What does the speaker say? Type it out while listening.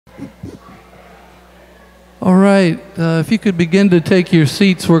All right, if you could begin to take your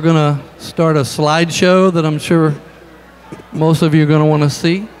seats, we're going to start a slideshow that I'm sure most of you are going to want to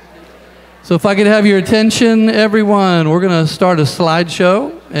see. So if I could have your attention, everyone, we're going to start a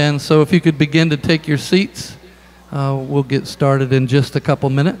slideshow. And so if you could begin to take your seats, we'll get started in just a couple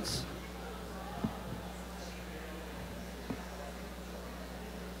minutes.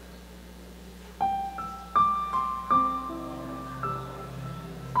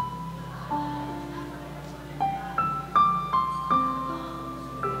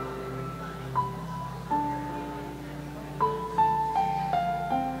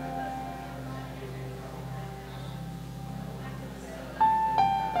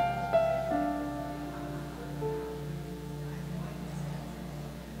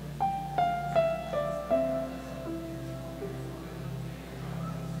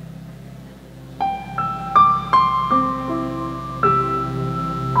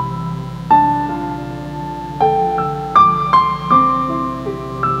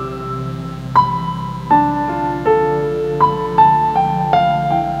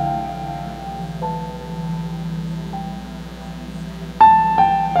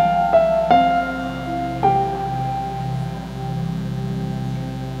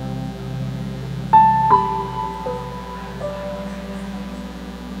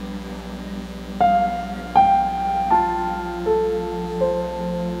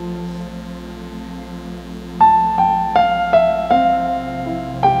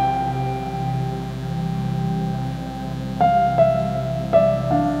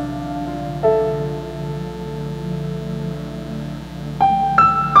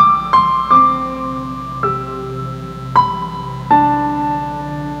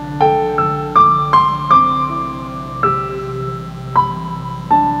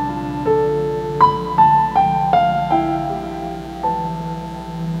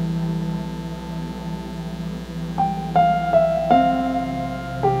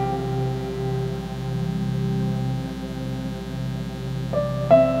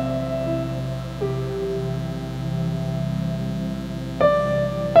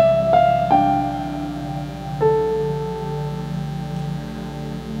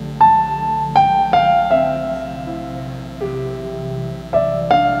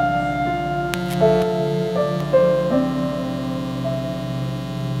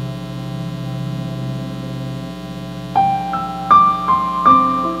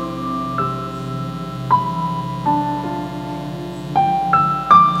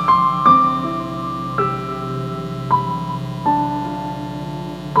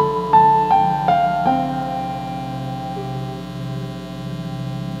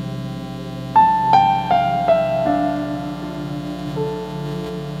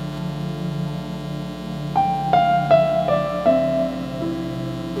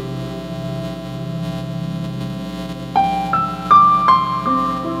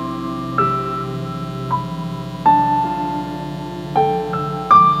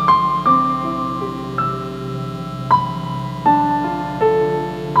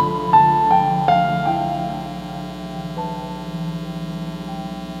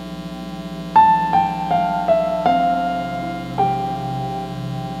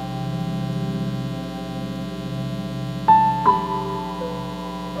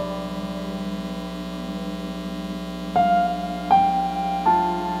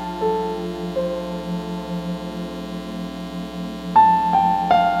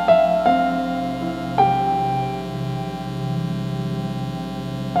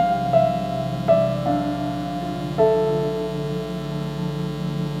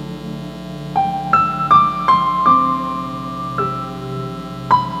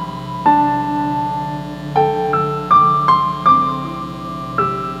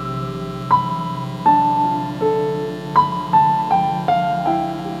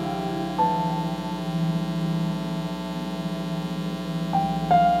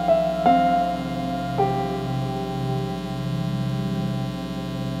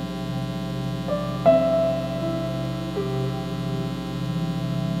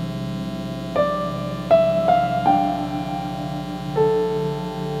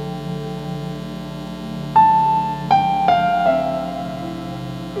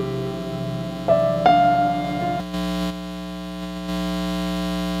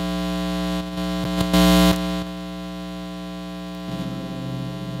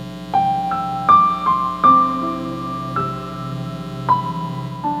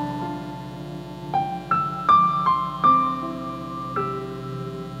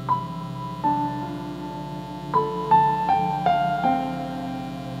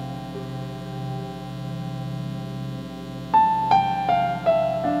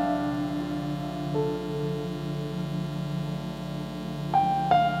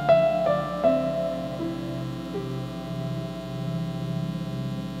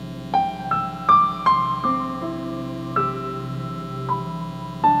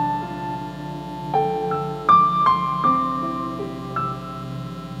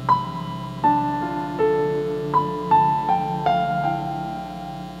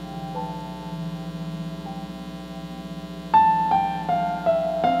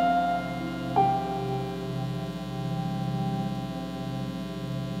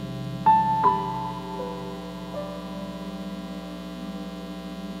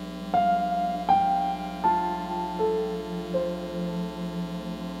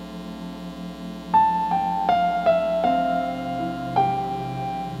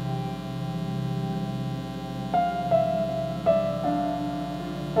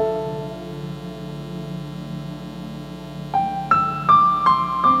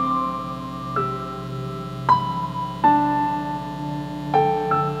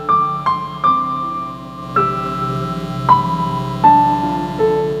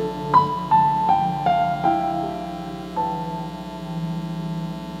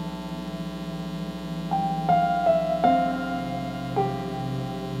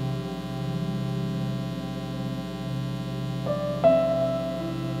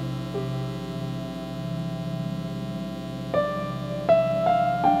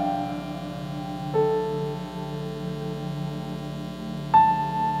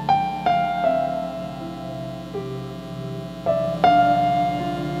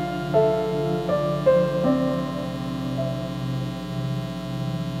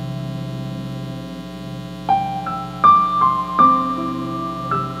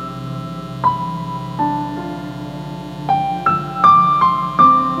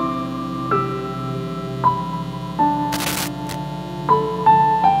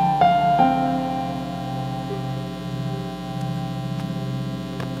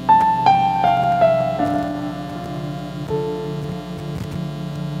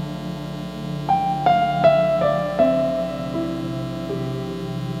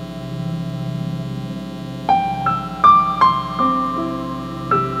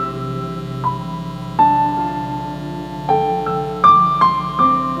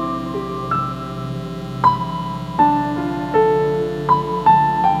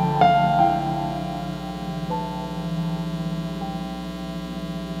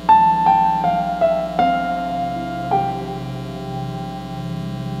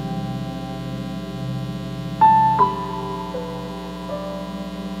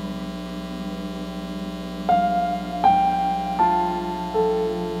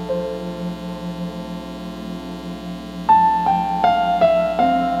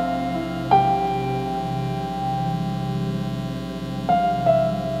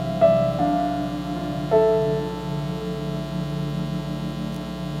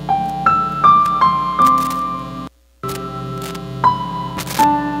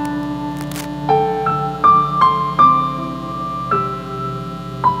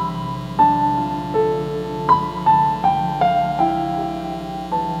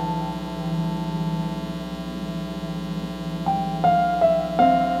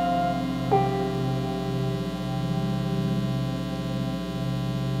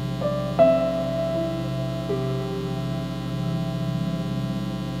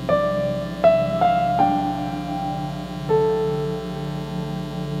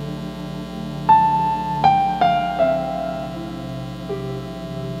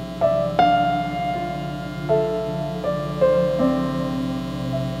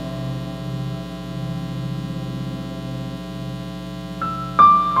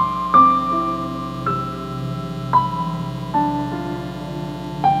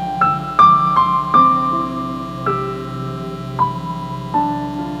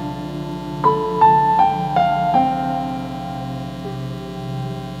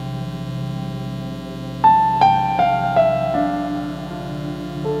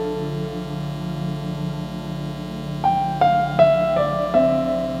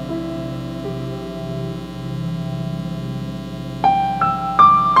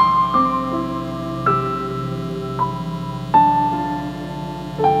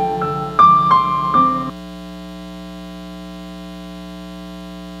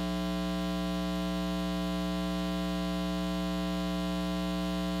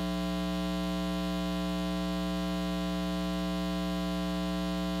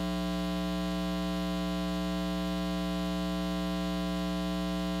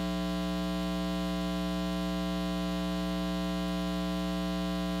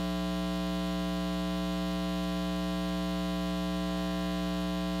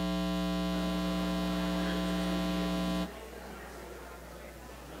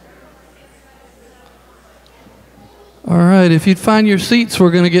 right, if you'd find your seats, we're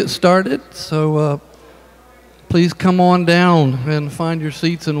going to get started. So please come on down and find your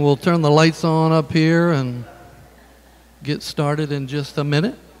seats, and we'll turn the lights on up here and get started in just a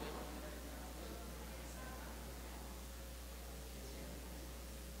minute.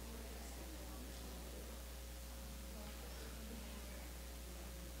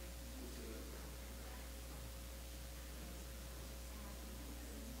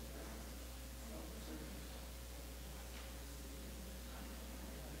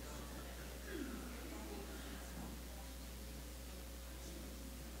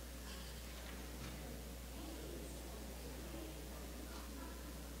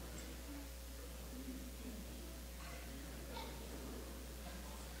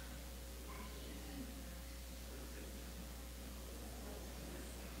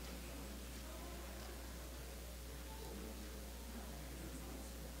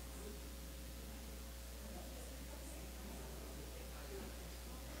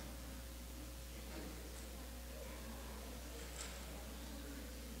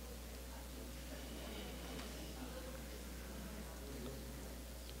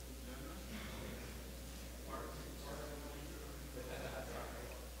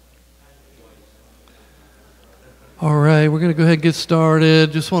 All right, we're going to go ahead and get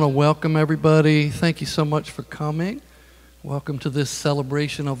started. Just want to welcome everybody. Thank you so much for coming. Welcome to this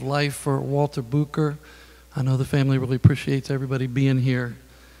celebration of life for Walter Beougher. I know the family really appreciates everybody being here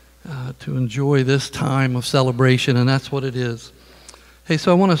to enjoy this time of celebration, and that's what it is. Hey, so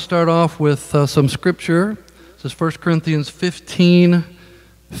I want to start off with some scripture. This is 1 Corinthians 15,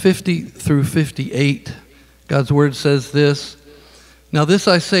 50 through 58. God's word says this: "Now this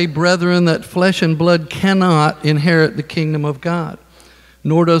I say, brethren, that flesh and blood cannot inherit the kingdom of God,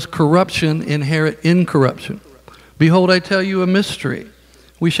 nor does corruption inherit incorruption. Behold, I tell you a mystery.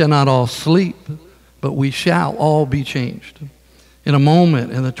 We shall not all sleep, but we shall all be changed. In a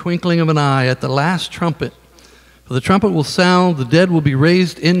moment, in the twinkling of an eye, at the last trumpet. For the trumpet will sound, the dead will be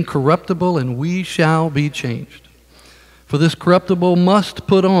raised incorruptible, and we shall be changed. For this corruptible must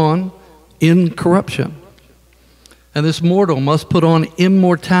put on incorruption, and this mortal must put on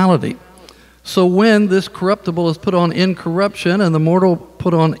immortality. So when this corruptible is put on incorruption, and the mortal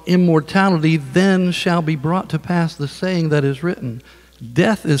put on immortality, then shall be brought to pass the saying that is written,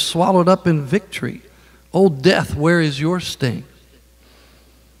 Death is swallowed up in victory. O death, where is your sting?"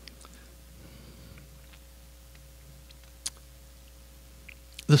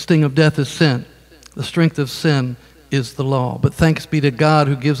 The sting of death is sin. The strength of sin is the law. But thanks be to God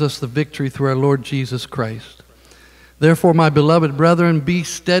who gives us the victory through our Lord Jesus Christ. Therefore, my beloved brethren, be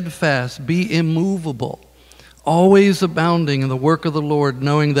steadfast, be immovable, always abounding in the work of the Lord,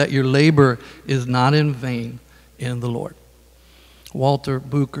 knowing that your labor is not in vain in the Lord. Walter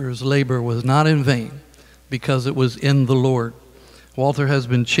Beougher's labor was not in vain because it was in the Lord. Walter has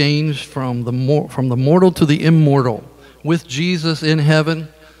been changed from the mortal to the immortal with Jesus in heaven.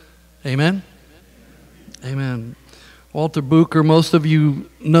 Amen? Amen. Walter Beougher, most of you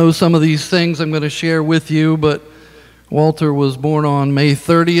know some of these things I'm going to share with you, but Walter was born on May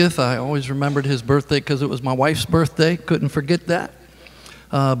 30th. I always remembered his birthday because it was my wife's birthday. Couldn't forget that.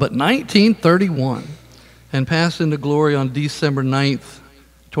 But 1931, and passed into glory on December 9th,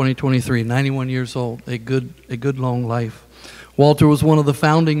 2023, 91 years old, a good long life. Walter was one of the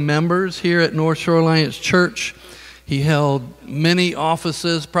founding members here at North Shore Alliance Church. He held many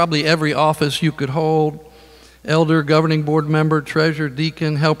offices, probably every office you could hold: elder, governing board member, treasurer,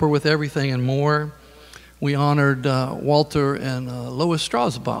 deacon, helper with everything, and more. We honored Walter and Lois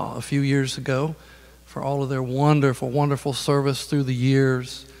Strasbaugh a few years ago for all of their wonderful, wonderful service through the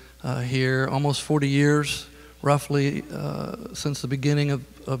years here, almost 40 years, roughly, since the beginning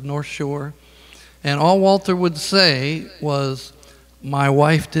of North Shore. And all Walter would say was, "My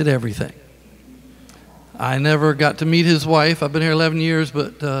wife did everything." I never got to meet his wife. I've been here 11 years,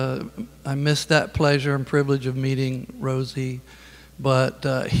 but I missed that pleasure and privilege of meeting Rosie.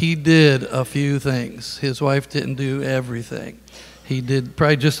 But he did a few things. His wife didn't do everything. He did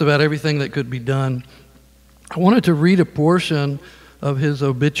probably just about everything that could be done. I wanted to read a portion of his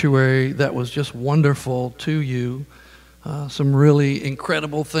obituary that was just wonderful to you. Some really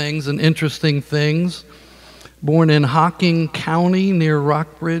incredible things and interesting things. Born in Hocking County near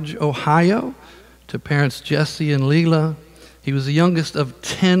Rockbridge, Ohio, to parents Jesse and Leela. He was the youngest of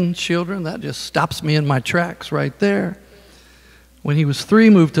 10 children. That just stops me in my tracks right there. When he was 3,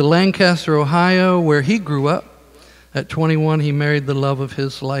 moved to Lancaster, Ohio, where he grew up. At 21, he married the love of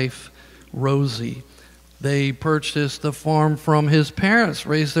his life, Rosie. They purchased the farm from his parents,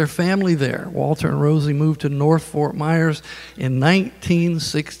 raised their family there. Walter and Rosie moved to North Fort Myers in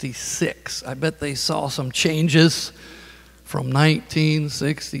 1966. I bet they saw some changes from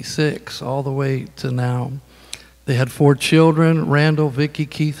 1966 all the way to now. They had 4 children, Randall, Vicky,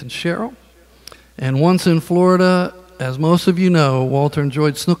 Keith, and Cheryl. And once in Florida, as most of you know, Walter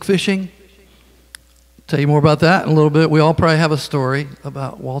enjoyed snook fishing. Tell you more about that in a little bit. We all probably have a story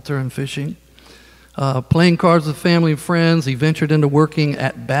about Walter and fishing. Playing cards with family and friends. He ventured into working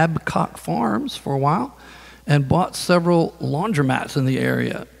at Babcock Farms for a while and bought several laundromats in the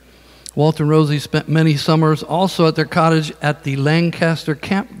area. Walter and Rosie spent many summers also at their cottage at the Lancaster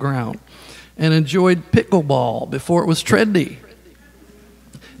campground and enjoyed pickleball before it was trendy.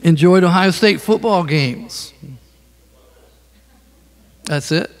 Enjoyed Ohio State football games.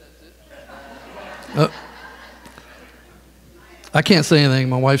 That's it. I can't say anything.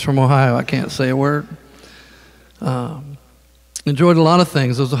 My wife's from Ohio. I can't say a word. Enjoyed a lot of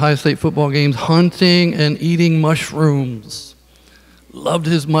things. Those Ohio State football games, hunting and eating mushrooms. Loved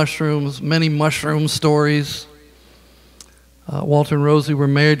his mushrooms, many mushroom stories. Walter and Rosie were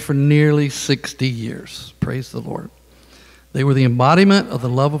married for nearly 60 years. Praise the Lord. They were the embodiment of the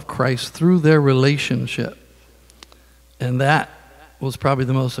love of Christ through their relationship. And that was probably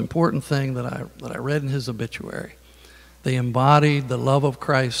the most important thing that I read in his obituary. They embodied the love of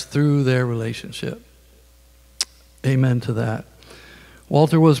Christ through their relationship. Amen to that.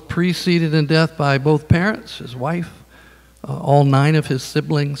 Walter was preceded in death by both parents, his wife, all 9 of his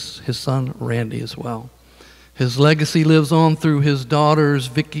siblings, his son Randy as well. His legacy lives on through his daughters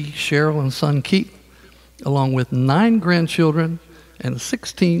Vicky, Cheryl, and son Keith, along with 9 grandchildren and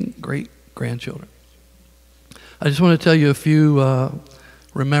 16 great-grandchildren. I just want to tell you a few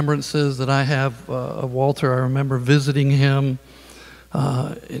remembrances that I have of Walter. I remember visiting him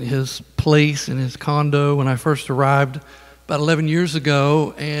in his place, in his condo, when I first arrived about 11 years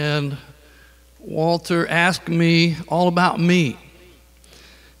ago, and Walter asked me all about me.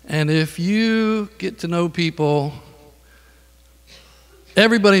 And if you get to know people,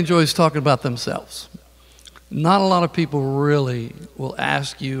 everybody enjoys talking about themselselves. Not a lot of people really will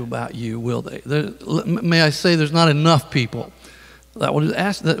ask you about you, will they? May I say there's not enough people that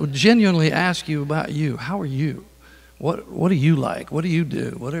would genuinely ask you about you. How are you? What do you like? What do you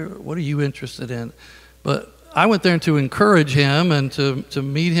do? What are you interested in? But I went there to encourage him and to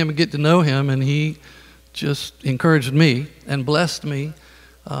meet him and get to know him, and he just encouraged me and blessed me.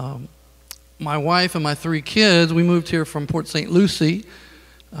 My wife and my 3 kids, we moved here from Port St. Lucie,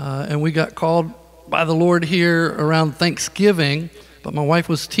 and we got called by the Lord here around Thanksgiving, but my wife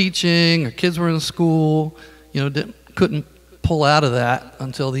was teaching, her kids were in school, couldn't pull out of that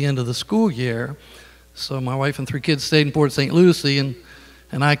until the end of the school year. So my wife and 3 kids stayed in Port St. Lucie, and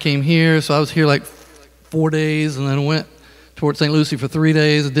I came here, so I was here like 4 days, and then went to Port St. Lucie for 3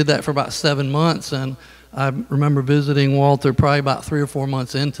 days, and did that for about 7 months, and I remember visiting Walter probably about 3 or 4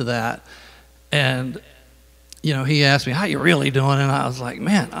 months into that, and he asked me, how you really doing? And I was like,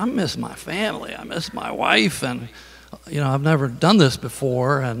 man, I miss my family. I miss my wife. And, I've never done this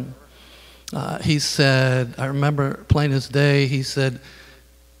before. And he said, I remember plain as day, he said,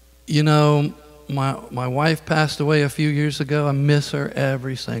 my wife passed away a few years ago. I miss her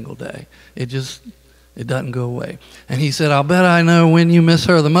every single day. It doesn't go away. And he said, I'll bet I know when you miss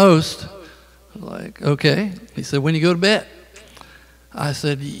her the most. I was like, okay. He said, when you go to bed. I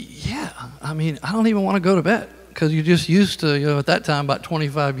said, yeah, I don't even want to go to bed, because you're just used to, at that time, about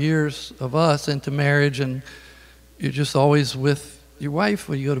 25 years of us into marriage, and you're just always with your wife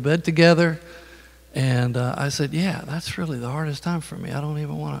when you go to bed together. And I said, yeah, that's really the hardest time for me. I don't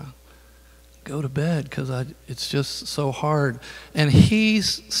even want to go to bed because it's just so hard. And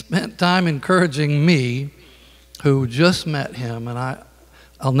he's spent time encouraging me, who just met him, and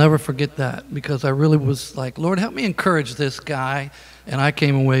I'll never forget that, because I really was like, Lord, help me encourage this guy. And I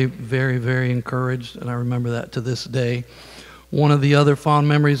came away very, very encouraged, and I remember that to this day. One of the other fond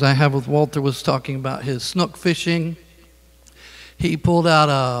memories I have with Walter was talking about his snook fishing. He pulled out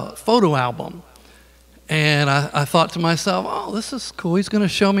a photo album, and I thought to myself, oh, this is cool. He's going to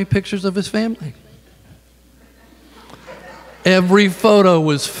show me pictures of his family. Every photo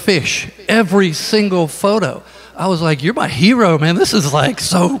was fish, every single photo. I was like, you're my hero, man. This is like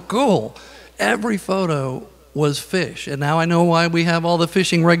so cool. Every photo was fish. And now I know why we have all the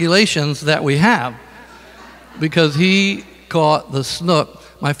fishing regulations that we have, because he caught the snook.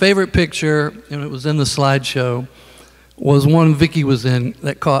 My favorite picture, and it was in the slideshow, was one Vicky was in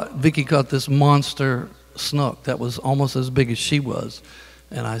Vicky caught this monster snook that was almost as big as she was.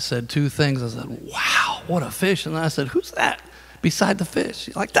 And I said 2 things. I said, wow, what a fish. And then I said, who's that beside the fish?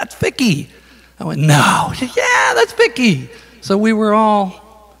 She's like, that's Vicky. I went, no. She said, yeah, that's Vicky. So we were all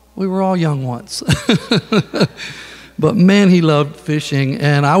young once. But man, he loved fishing.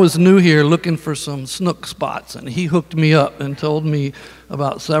 And I was new here looking for some snook spots, and he hooked me up and told me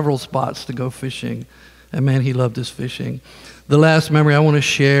about several spots to go fishing. And man, he loved his fishing. The last memory I want to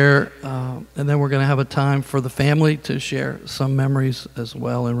share, and then we're going to have a time for the family to share some memories as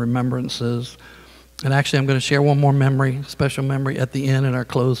well and remembrances. And actually, I'm going to share one more memory, special memory at the end in our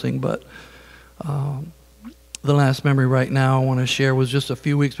closing. But the last memory right now I want to share was just a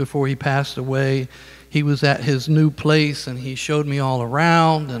few weeks before he passed away. He was at his new place, and he showed me all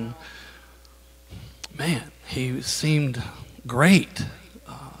around. And man, he seemed great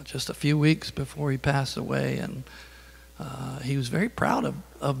just a few weeks before he passed away. And he was very proud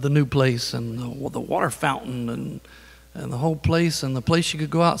of the new place and the water fountain and the whole place and the place you could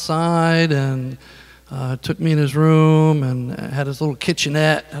go outside, and took me in his room and had his little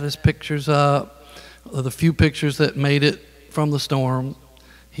kitchenette, had his pictures up, the few pictures that made it from the storm.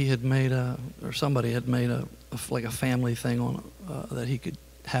 He had made or somebody had made like a family thing on that he could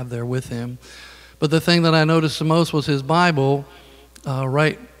have there with him. But the thing that I noticed the most was his Bible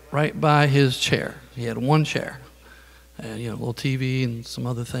right by his chair. He had one chair. And, a little TV and some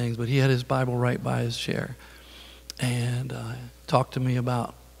other things, but he had his Bible right by his chair, and talked to me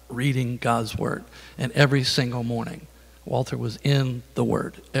about reading God's Word. And every single morning, Walter was in the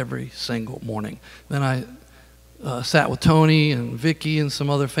Word every single morning. Then I sat with Tony and Vicky and some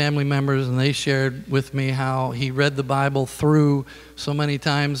other family members, and they shared with me how he read the Bible through so many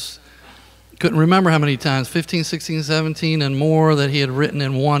times. Couldn't remember how many times, 15, 16, 17, and more, that he had written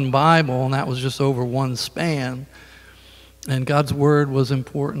in one Bible, and that was just over one span. And God's Word was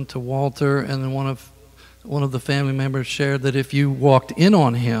important to Walter. And then one of the family members shared that if you walked in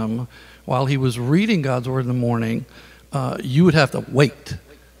on him while he was reading God's Word in the morning, you would have to wait,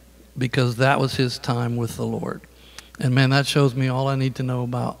 because that was his time with the Lord. And man, that shows me all I need to know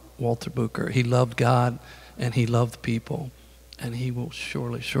about Walter Beougher. He loved God, and he loved people, and he will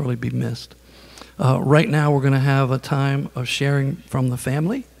surely be missed. Right now we're going to have a time of sharing from the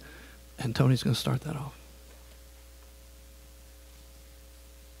family, and Tony's going to start that off.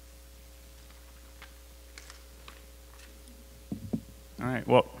 All right,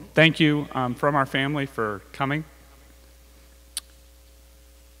 well, thank you from our family for coming.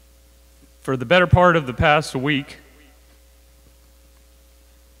 For the better part of the past week,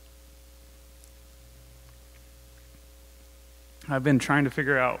 I've been trying to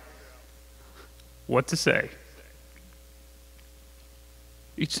figure out what to say.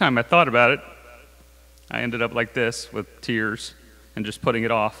 Each time I thought about it, I ended up like this with tears and just putting it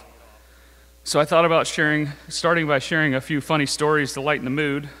off. So I thought about starting by sharing a few funny stories to lighten the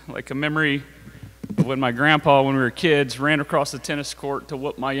mood, like a memory of when my grandpa, when we were kids, ran across the tennis court to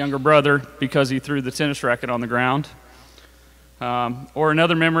whoop my younger brother because he threw the tennis racket on the ground. Or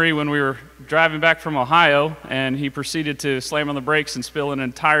another memory when we were driving back from Ohio and he proceeded to slam on the brakes and spill an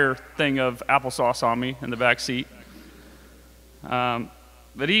entire thing of applesauce on me in the back seat. But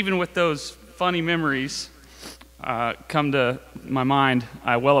even with those funny memories come to my mind,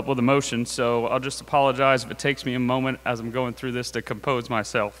 I well up with emotion, so I'll just apologize if it takes me a moment as I'm going through this to compose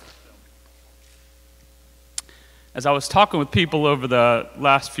myself. As I was talking with people over the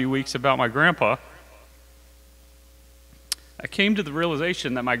last few weeks about my grandpa, I came to the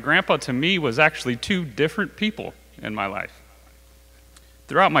realization that my grandpa to me was actually two different people in my life.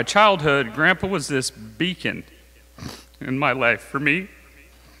 Throughout my childhood, Grandpa was this beacon in my life for me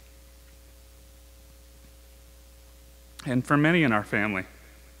and for many in our family.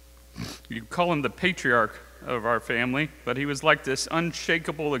 You could call him the patriarch of our family, but he was like this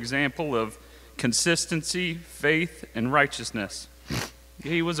unshakable example of consistency, faith, and righteousness.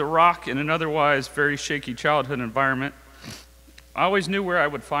 He was a rock in an otherwise very shaky childhood environment. I always knew where I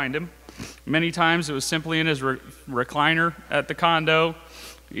would find him. Many times it was simply in his recliner at the condo,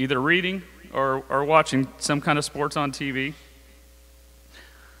 either reading or watching some kind of sports on TV.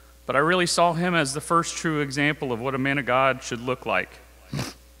 But I really saw him as the first true example of what a man of God should look like.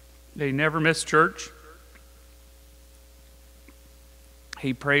 He never missed church.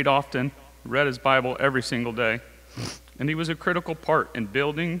 He prayed often, read his Bible every single day, and he was a critical part in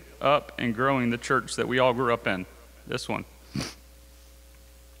building up and growing the church that we all grew up in, this one.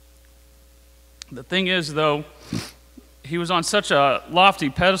 The thing is, though, he was on such a lofty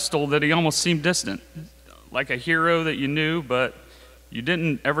pedestal that he almost seemed distant, like a hero that you knew, but you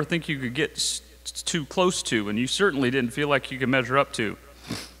didn't ever think you could get too close to, and you certainly didn't feel like you could measure up to.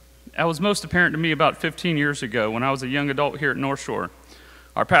 That was most apparent to me about 15 years ago when I was a young adult here at North Shore.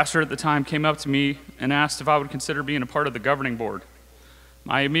 Our pastor at the time came up to me and asked if I would consider being a part of the governing board.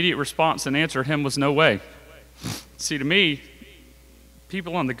 My immediate response and answer to him was no way. See, to me,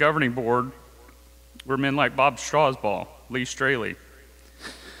 people on the governing board were men like Bob Strasbaugh, Lee Straley.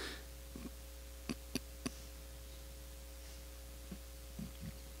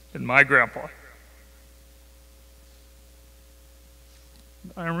 And my grandpa.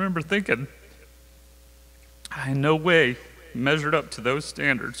 I remember thinking, I in no way measured up to those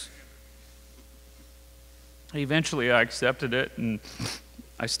standards. Eventually, I accepted it, and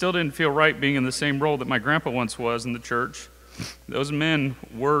I still didn't feel right being in the same role that my grandpa once was in the church. Those men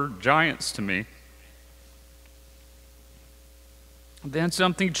were giants to me. Then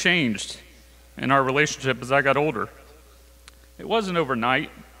something changed in our relationship as I got older. It wasn't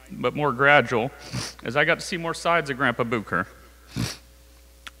overnight, but more gradual, as I got to see more sides of Grandpa Beougher.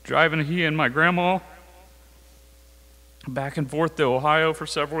 Driving he and my grandma back and forth to Ohio for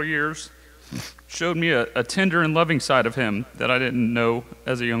several years showed me a tender and loving side of him that I didn't know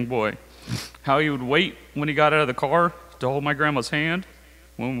as a young boy. How he would wait when he got out of the car to hold my grandma's hand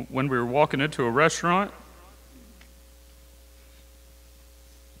when we were walking into a restaurant.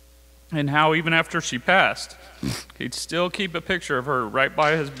 And how even after she passed, he'd still keep a picture of her right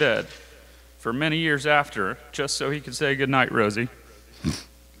by his bed for many years after, just so he could say, "Good night, Rosie."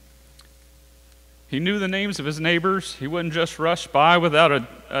 He knew the names of his neighbors. He wouldn't just rush by without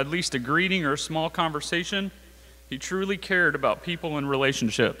at least a greeting or a small conversation. He truly cared about people and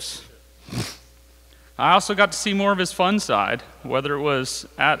relationships. I also got to see more of his fun side, whether it was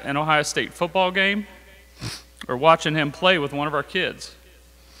at an Ohio State football game or watching him play with one of our kids.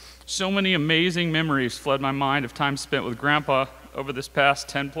 So many amazing memories flood my mind of time spent with Grandpa over this past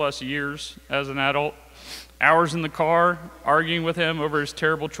 10 plus years as an adult. Hours in the car, arguing with him over his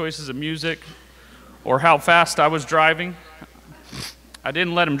terrible choices of music, or how fast I was driving. I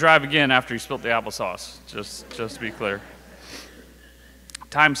didn't let him drive again after he spilled the applesauce, just to be clear.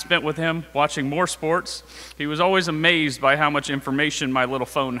 Time spent with him watching more sports. He was always amazed by how much information my little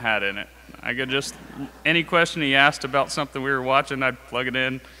phone had in it. I could just, any question he asked about something we were watching, I'd plug it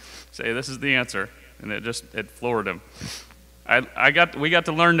in, say, "This is the answer," and it floored him. We got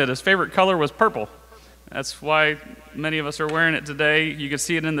to learn that his favorite color was purple. That's why many of us are wearing it today. You can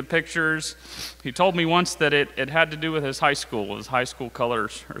see it in the pictures. He told me once that it had to do with his high school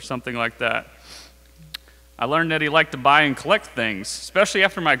colors or something like that. I learned that he liked to buy and collect things, especially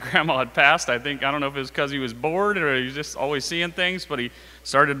after my grandma had passed. I don't know if it was because he was bored or he was just always seeing things, but he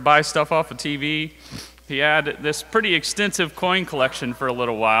started to buy stuff off of TV. He had this pretty extensive coin collection for a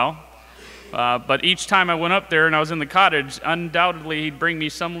little while. But each time I went up there and I was in the cottage, undoubtedly he'd bring me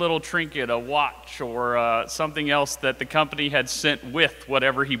some little trinket, a watch, or something else that the company had sent with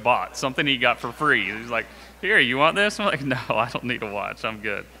whatever he bought, something he got for free. He's like, "Here, you want this?" I'm like, "No, I don't need a watch, I'm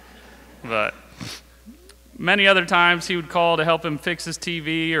good." But many other times he would call to help him fix his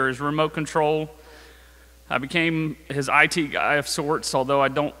TV or his remote control. I became his IT guy of sorts, although I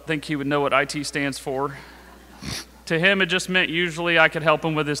don't think he would know what IT stands for. To him, it just meant usually I could help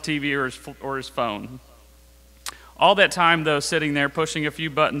him with his TV or his phone. All that time, though, sitting there pushing a few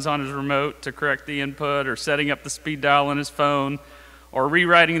buttons on his remote to correct the input, or setting up the speed dial on his phone, or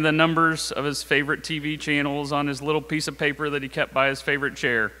rewriting the numbers of his favorite TV channels on his little piece of paper that he kept by his favorite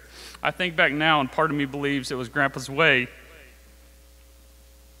chair. I think back now, and part of me believes it was Grandpa's way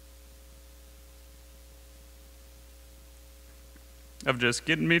of just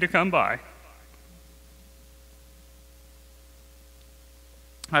getting me to come by.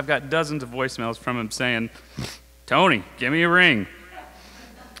 I've got dozens of voicemails from him saying, "Tony, give me a ring."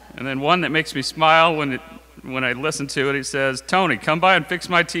 And then one that makes me smile when I listen to it, he says, "Tony, come by and fix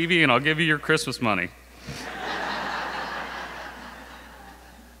my TV and I'll give you your Christmas money."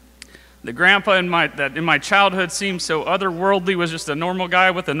 The grandpa in my childhood seemed so otherworldly was just a normal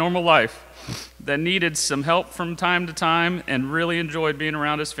guy with a normal life that needed some help from time to time and really enjoyed being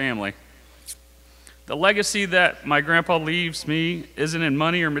around his family. The legacy that my grandpa leaves me isn't in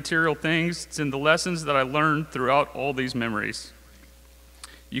money or material things. It's in the lessons that I learned throughout all these memories.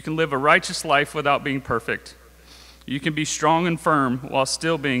 You can live a righteous life without being perfect. You can be strong and firm while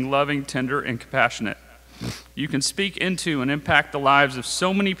still being loving, tender, and compassionate. You can speak into and impact the lives of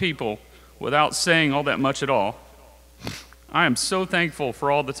so many people without saying all that much at all. I am so thankful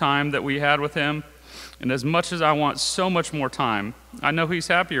for all the time that we had with him, and as much as I want so much more time, I know he's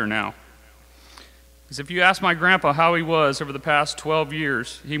happier now. Because if you ask my grandpa how he was over the past 12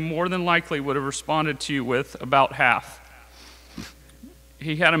 years, he more than likely would have responded to you with about half.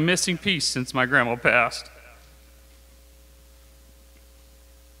 He had a missing piece since my grandma passed.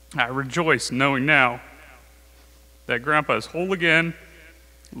 I rejoice knowing now that Grandpa is whole again,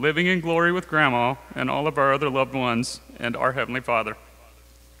 living in glory with Grandma and all of our other loved ones and our Heavenly Father.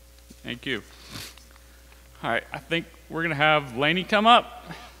 Thank you. All right, I think we're going to have Lainey come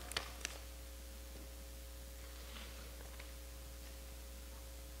up.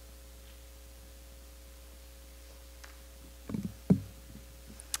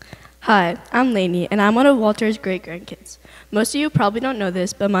 Hi, I'm Lainey, and I'm one of Walter's great-grandkids. Most of you probably don't know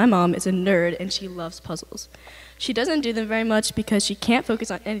this, but my mom is a nerd and she loves puzzles. She doesn't do them very much because she can't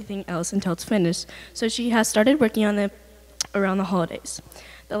focus on anything else until it's finished, so she has started working on them around the holidays.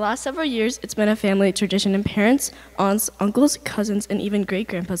 The last several years, it's been a family tradition, and parents, aunts, uncles, cousins, and even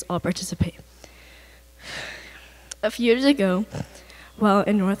great-grandpas all participate. A few years ago, while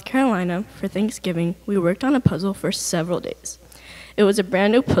in North Carolina for Thanksgiving, we worked on a puzzle for several days. It was a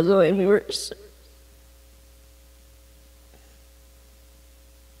brand new puzzle, and we were This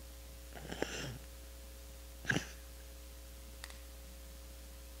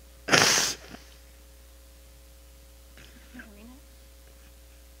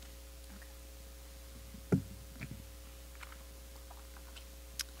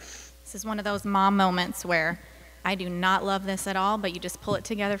is one of those mom moments where I do not love this at all, but you just pull it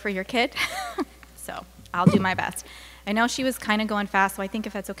together for your kid. So I'll do my best. I know she was kind of going fast, so I think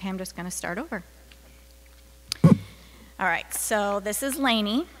if that's okay, I'm just going to start over. All right, so this is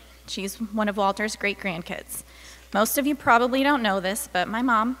Lainey. She's one of Walter's great-grandkids. Most of you probably don't know this, but my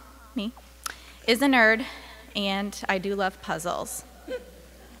mom, me, is a nerd, and I do love puzzles.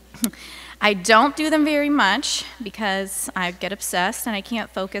 I don't do them very much because I get obsessed and I can't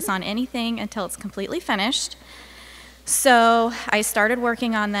focus on anything until it's completely finished. So I started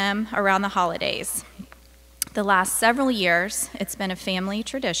working on them around the holidays. The last several years, it's been a family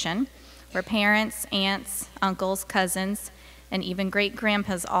tradition where parents, aunts, uncles, cousins, and even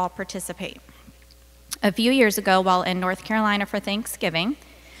great-grandpas all participate. A few years ago, while in North Carolina for Thanksgiving,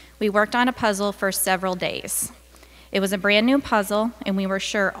 we worked on a puzzle for several days. It was a brand new puzzle, and we were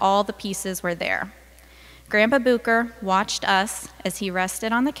sure all the pieces were there. Grandpa Beougher watched us as he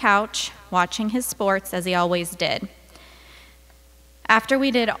rested on the couch, watching his sports as he always did. After we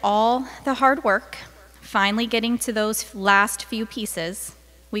did all the hard work, finally getting to those last few pieces,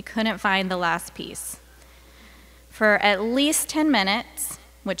 we couldn't find the last piece. For at least 10 minutes,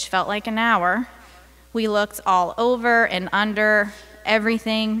 which felt like an hour, we looked all over and under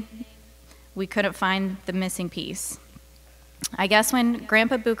everything. We couldn't find the missing piece. I guess when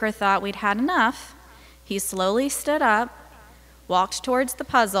Grandpa Beougher thought we'd had enough, he slowly stood up, walked towards the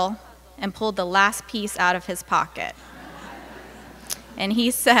puzzle, and pulled the last piece out of his pocket. And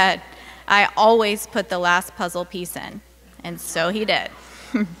he said, "I always put the last puzzle piece in." And so he did.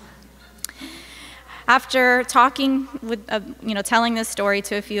 After talking with, telling this story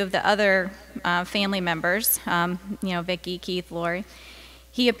to a few of the other family members, Vicky, Keith, Lori,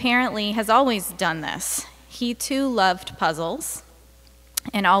 he apparently has always done this. He too loved puzzles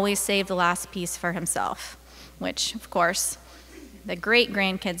and always saved the last piece for himself, which, of course, the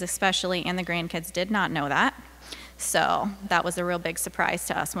great-grandkids especially and the grandkids did not know that. So that was a real big surprise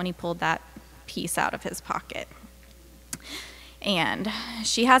to us when he pulled that piece out of his pocket. And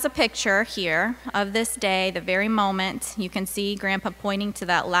she has a picture here of this day, the very moment. You can see Grandpa pointing to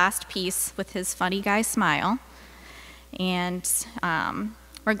that last piece with his funny guy smile. And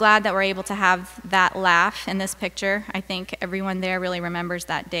we're glad that we're able to have that laugh in this picture. I think everyone there really remembers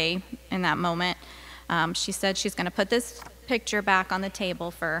that day and that moment. She said she's going to put this picture back on the table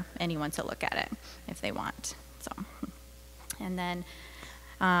for anyone to look at it if they want. So, and then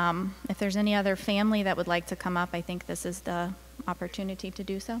if there's any other family that would like to come up, I think this is the opportunity to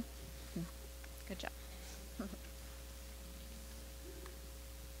do so. Good job.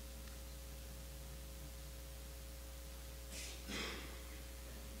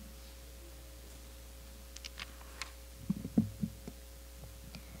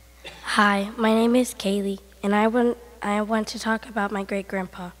 Hi, my name is Kaylee, and I want to talk about my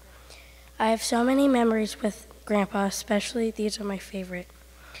great-grandpa. I have so many memories with Grandpa, especially these are my favorite.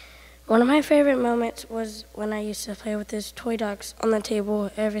 One of my favorite moments was when I used to play with his toy dogs on the table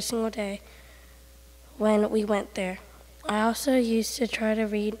every single day when we went there. I also used to try to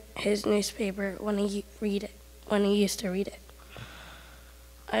read his newspaper when he used to read it.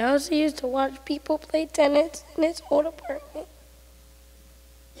 I also used to watch people play tennis in his old apartment.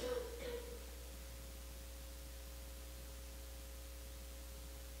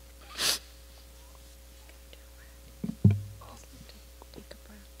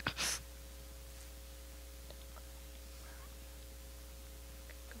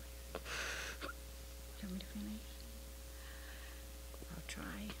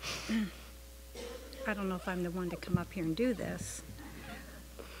 I don't know if I'm the one to come up here and do this.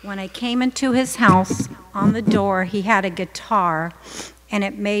 When I came into his house, on the door, he had a guitar, and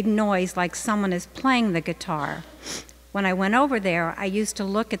it made noise like someone is playing the guitar. When I went over there, I used to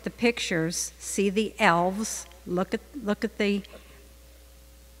look at the pictures, see the elves, look at the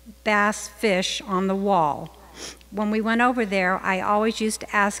bass fish on the wall. when we went over there, I always used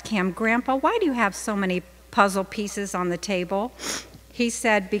to ask him, Grandpa, why do you have so many puzzle pieces on the table? He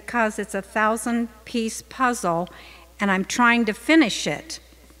said, because it's a 1,000-piece puzzle and I'm trying to finish it.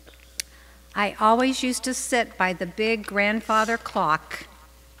 I always used to sit by the big grandfather clock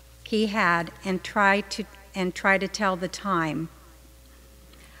he had and try to tell the time.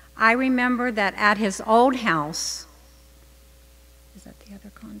 I remember that at his old house, is that the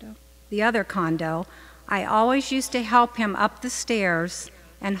other condo? The other condo, I always used to help him up the stairs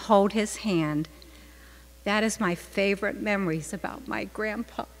and hold his hand. That is my favorite memories about my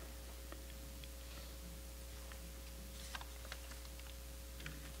grandpa.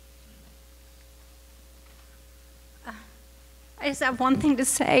 I just have one thing to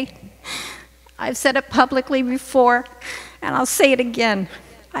say. I've said it publicly before, and I'll say it again.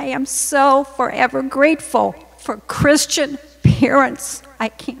 I am so forever grateful for Christian parents. I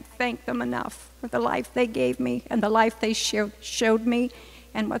can't thank them enough for the life they gave me and the life they showed me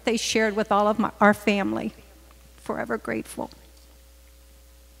and what they shared with all of our family. Forever grateful.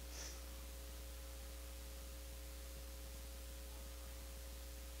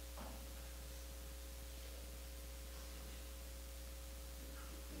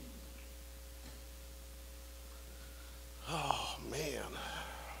 Oh, man.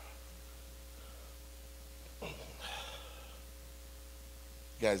 You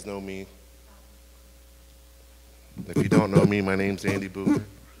guys know me. If you don't know me, my name's Andy Beougher.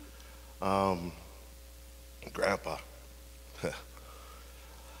 Grandpa.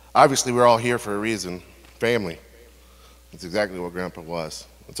 Obviously, we're all here for a reason. Family. That's exactly what Grandpa was.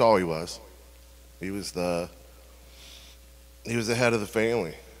 That's all he was. He was the head of the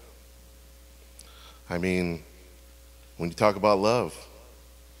family. I mean, when you talk about love,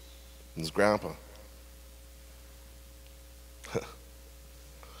 it's Grandpa.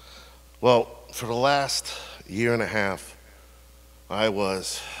 Well, for the last year and a half, I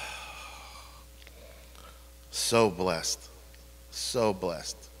was so blessed, so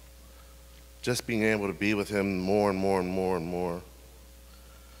blessed. Just being able to be with him more and more and more and more.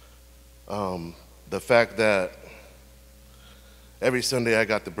 The fact that every Sunday I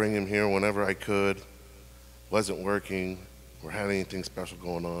got to bring him here whenever I could, wasn't working or had anything special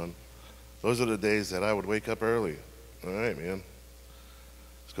going on. Those are the days that I would wake up early. All right, man.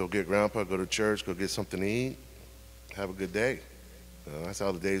 Let's go get Grandpa, go to church, go get something to eat, have a good day. That's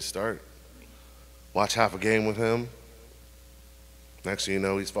how the days start. Watch half a game with him. Next thing you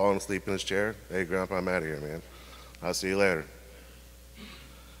know, he's falling asleep in his chair. Hey, Grandpa, I'm out of here, man. I'll see you later.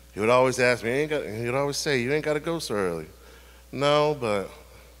 He would always ask me, he would always say, you ain't got to go so early. No, but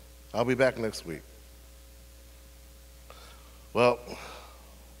I'll be back next week. Well,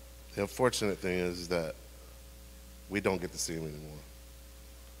 the unfortunate thing is that we don't get to see him anymore.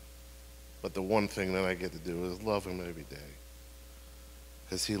 But the one thing that I get to do is love him every day.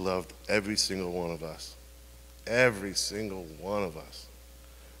 Because he loved every single one of us. Every single one of us.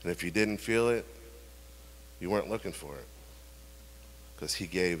 And if you didn't feel it, you weren't looking for it. Because he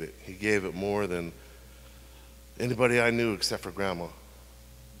gave it. He gave it more than anybody I knew except for Grandma.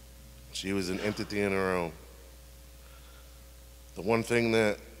 She was an entity in her own. The one thing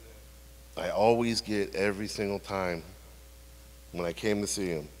that I always get every single time when I came to see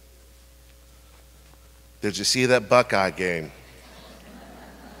him, did you see that Buckeye game?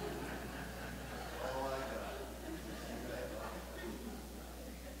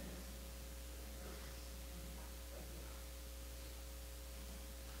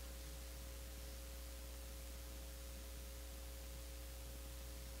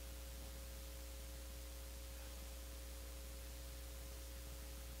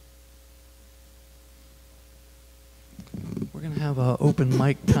 We're going to have an open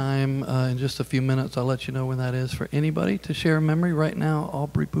mic time in just a few minutes. I'll let you know when that is for anybody to share a memory. Right now,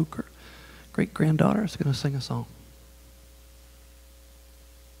 Aubrey Beougher, great-granddaughter, is going to sing a song.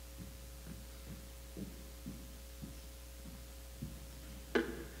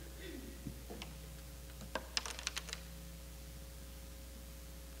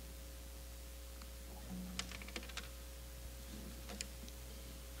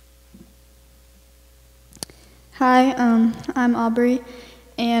 Hi, I'm Aubrey,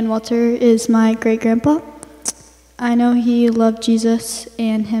 and Walter is my great-grandpa. I know he loved Jesus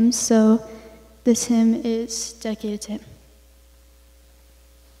and hymns, so this hymn is dedicated to him.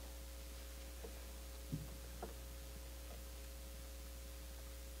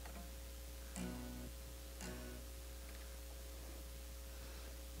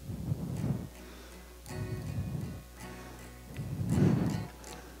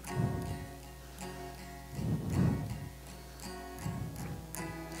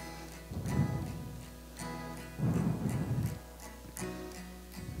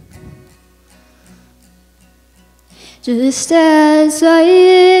 just as I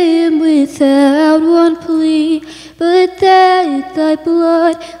am without one plea, but that thy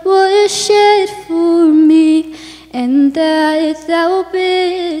blood was shed for me, and that thou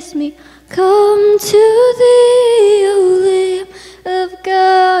bidst me come to thee, O Lamb of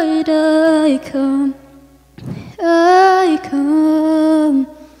God. I come, I come.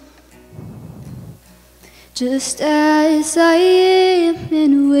 Just as I am,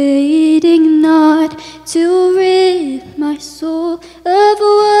 and waiting not to rid my soul of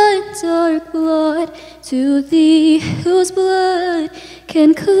one dark blood, to thee whose blood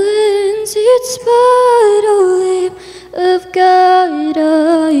can cleanse its spot, O Lamb of God.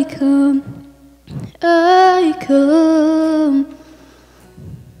 I come, I come.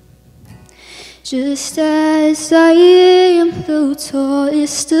 Just as I am, though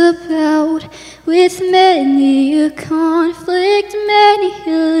tossed about with many a conflict, many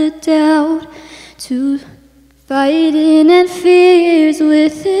a doubt, to fighting and fears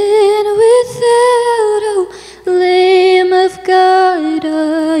within, without, O Lamb of God,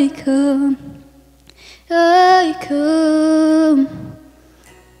 I come, I come.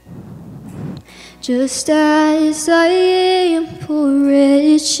 Just as I am, poor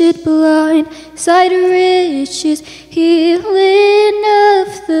wretched blind, sight riches, healing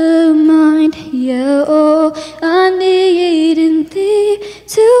of the mind. Yeah, all I need in thee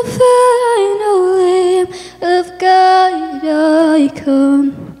to find, O Lamb of God. I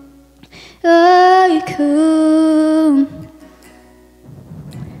come, I come.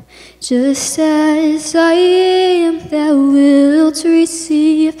 Just as I am, thou wilt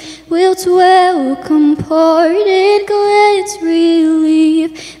receive, wilt welcome, pardon, glance,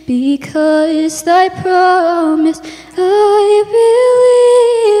 relief, because thy promise I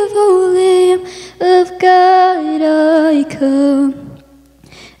believe, O Lamb of God. I come,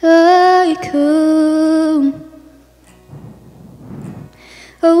 I come.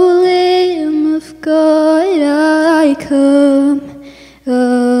 O Lamb of God, I come,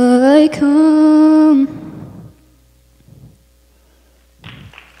 I come.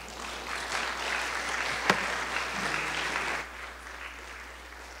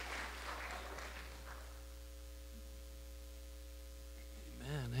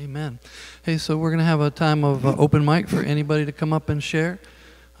 Amen. Hey, so we're going to have a time of open mic for anybody to come up and share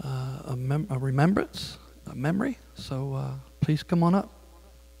a remembrance, a memory. So please come on up.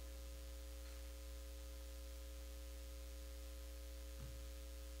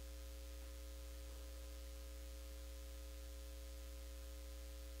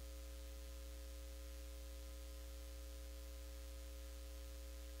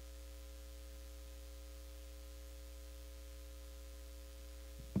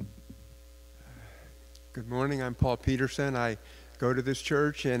 Good morning, I'm Paul Peterson. I go to this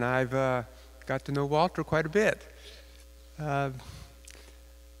church and I've got to know Walter quite a bit.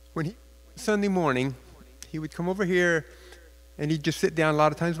 Sunday morning, he would come over here and he'd just sit down a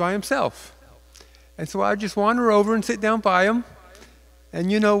lot of times by himself. And so I'd just wander over and sit down by him. And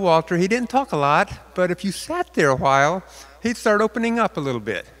you know Walter, he didn't talk a lot, but if you sat there a while, he'd start opening up a little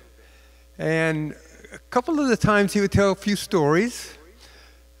bit. And a couple of the times he would tell a few stories.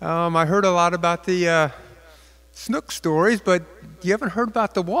 I heard a lot about the snook stories, but you haven't heard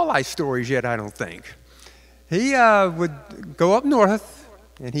about the walleye stories yet, I don't think. He would go up north,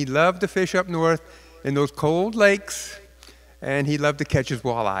 and he loved to fish up north in those cold lakes, and he loved to catch his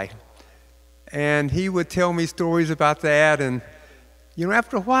walleye. And he would tell me stories about that, and you know,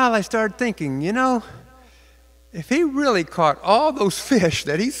 after a while I started thinking, you know, if he really caught all those fish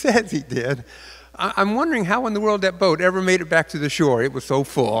that he says he did, I'm wondering how in the world that boat ever made it back to the shore. It was so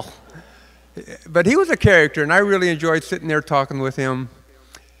full. But he was a character, and I really enjoyed sitting there talking with him.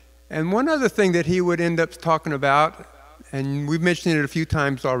 And one other thing that he would end up talking about, and we've mentioned it a few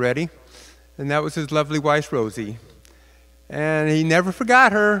times already, and that was his lovely wife, Rosie. And he never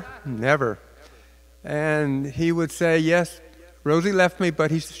forgot her, never. And he would say, yes, Rosie left me, but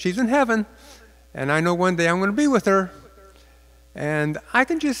she's in heaven, and I know one day I'm going to be with her. And I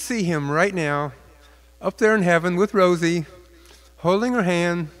can just see him right now, up there in heaven with Rosie, holding her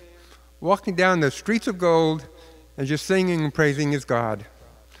hand, walking down the streets of gold, and just singing and praising his God.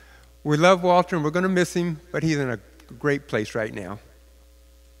 We love Walter, and we're going to miss him, but he's in a great place right now.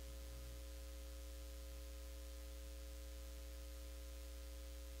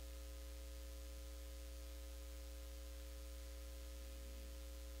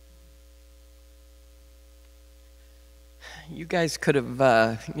 You guys could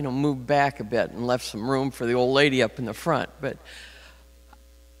have, moved back a bit and left some room for the old lady up in the front. But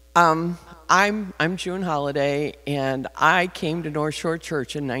I'm June Holiday, and I came to North Shore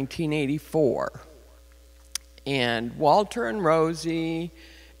Church in 1984. and Walter and Rosie,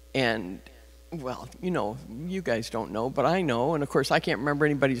 and, well, you know, you guys don't know, but I know, and of course I can't remember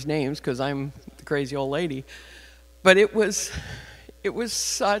anybody's names because I'm the crazy old lady, but it was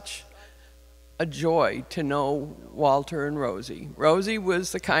such a joy to know Walter and Rosie. Rosie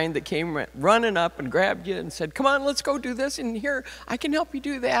was the kind that came running up and grabbed you and said, come on, let's go do this, and here, I can help you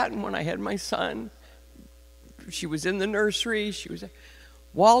do that. And when I had my son, she was in the nursery.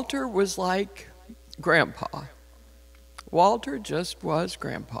 Walter was like Grandpa. Walter just was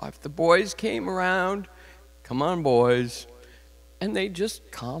Grandpa. If the boys came around, come on, boys, and they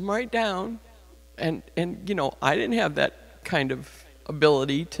just calm right down. And you know, I didn't have that kind of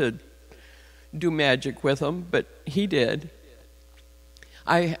ability to do magic with them, but he did.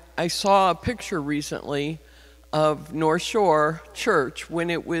 I saw a picture recently of North Shore Church when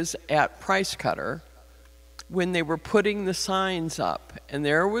it was at Price Cutter, when they were putting the signs up, and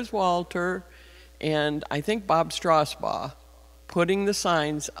there was Walter and I think Bob Strasbaugh putting the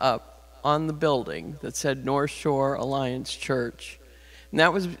signs up on the building that said North Shore Alliance Church. And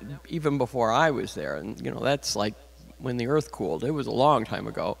that was even before I was there, and you know, that's like when the earth cooled. It was a long time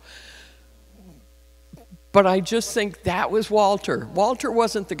ago. But I just think that was Walter. Walter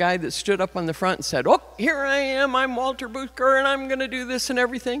wasn't the guy that stood up on the front and said, oh, here I am, I'm Walter Beougher, and I'm going to do this and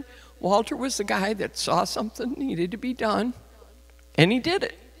everything. Walter was the guy that saw something needed to be done, and he did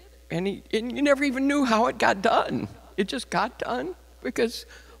it. And you never even knew how it got done. It just got done because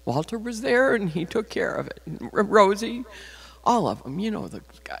Walter was there, and he took care of it. And Rosie, all of them, you know the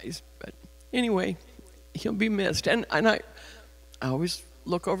guys. But anyway, he'll be missed. And I always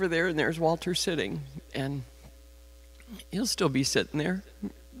look over there, and there's Walter sitting, and he'll still be sitting there.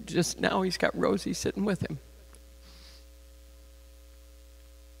 Just now he's got Rosie sitting with him.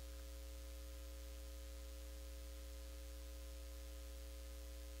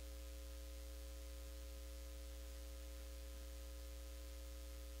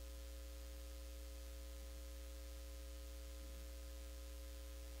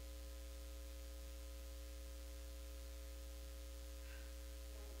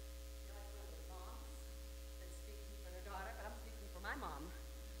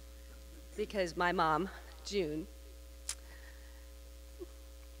 Because my mom, June,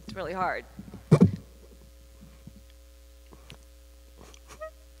 it's really hard.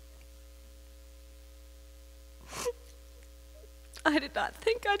 I did not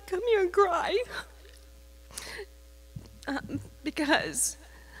think I'd come here and cry because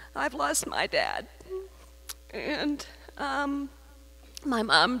I've lost my dad, and my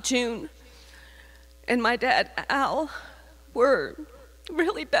mom, June, and my dad, Al, were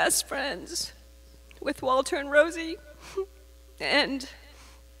really best friends with Walter and Rosie, and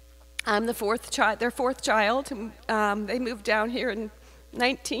I'm the their fourth child. And, they moved down here in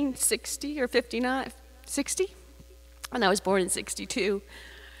 1960 or 59, 60, and I was born in 62.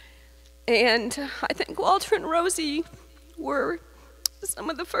 And I think Walter and Rosie were some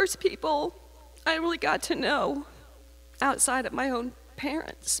of the first people I really got to know outside of my own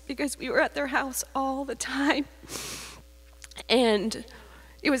parents, because we were at their house all the time. And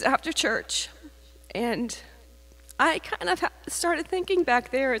it was after church, and I kind of started thinking back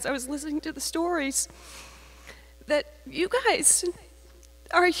there as I was listening to the stories that you guys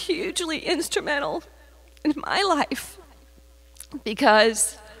are hugely instrumental in my life,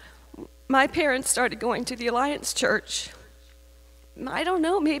 because my parents started going to the Alliance Church. I don't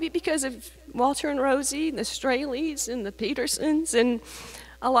know, maybe because of Walter and Rosie and the Straleys and the Petersons and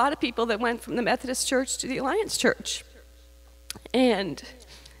a lot of people that went from the Methodist Church to the Alliance Church. And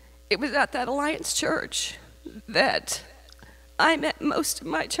it was at that Alliance Church that I met most of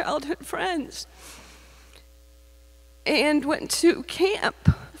my childhood friends and went to camp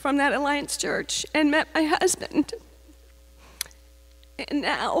from that Alliance Church and met my husband. And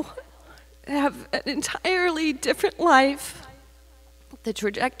now have an entirely different life. The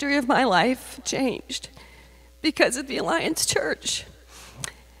trajectory of my life changed because of the Alliance Church.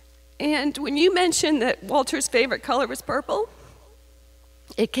 And when you mentioned that Walter's favorite color was purple,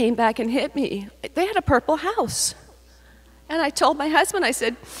 it came back and hit me. They had a purple house. And I told my husband, I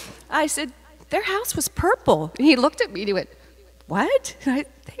said, their house was purple. And he looked at me and he went, what? They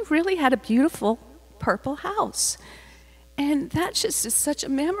really had a beautiful purple house. And that just is such a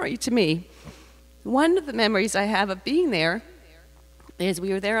memory to me. One of the memories I have of being there is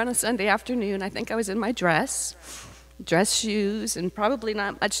we were there on a Sunday afternoon. I think I was in my dress shoes, and probably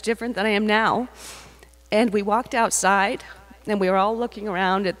not much different than I am now. And we walked outside, and we were all looking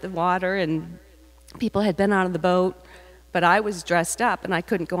around at the water, and people had been out of the boat, but I was dressed up, and I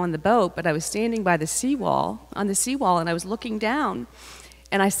couldn't go on the boat, but I was standing by the seawall, and I was looking down,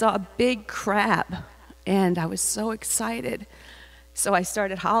 and I saw a big crab and I was so excited. So I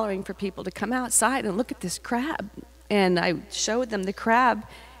started hollering for people to come outside and look at this crab. And I showed them the crab,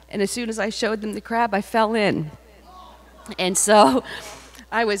 and as soon as I showed them the crab, I fell in. And so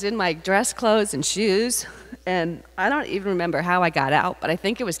I was in my dress clothes and shoes, and I don't even remember how I got out, but I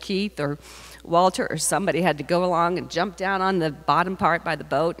think it was Keith or Walter or somebody had to go along and jump down on the bottom part by the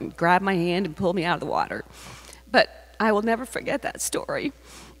boat and grab my hand and pull me out of the water. But I will never forget that story.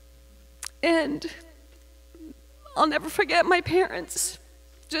 And I'll never forget my parents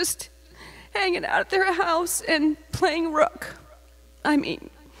just hanging out at their house and playing rook. I mean,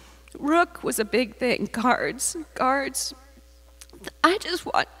 rook was a big thing. Cards. I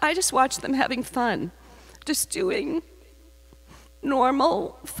just watched them having fun, just doing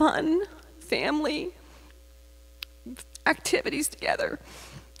normal, fun, family activities together.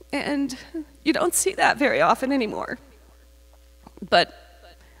 And you don't see that very often anymore. But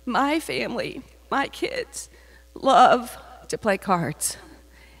my family, my kids, love to play cards.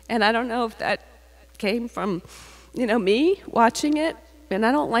 And I don't know if that came from, me watching it. And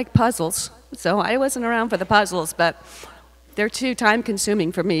I don't like puzzles, so I wasn't around for the puzzles, but they're too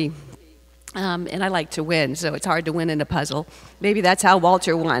time-consuming for me. And I like to win, so it's hard to win in a puzzle. Maybe that's how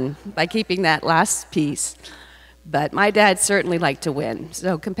Walter won, by keeping that last piece. But my dad certainly liked to win.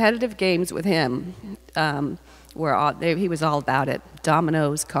 So competitive games with him, he was all about it.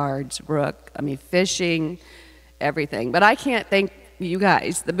 Dominoes, cards, rook, fishing, everything. But I can't thank you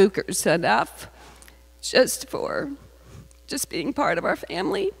guys, the Beoughers, enough for being part of our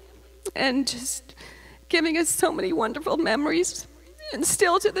family and just giving us so many wonderful memories. And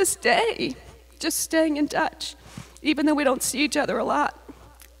still to this day, just staying in touch, even though we don't see each other a lot.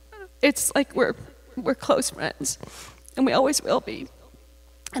 It's like we're close friends, and we always will be.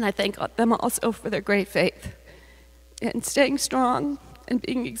 And I thank them also for their great faith and staying strong and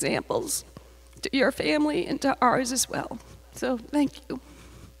being examples to your family and to ours as well. So thank you.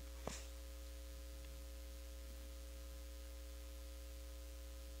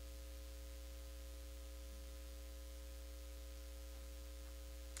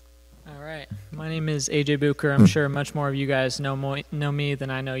 All right. My name is AJ Beougher. I'm sure much more of you guys know me than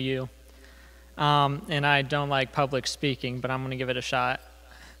I know you. And I don't like public speaking, but I'm going to give it a shot.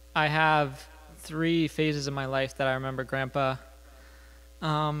 I have 3 phases of my life that I remember Grandpa.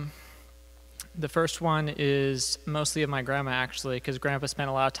 The first one is mostly of my grandma, actually, because Grandpa spent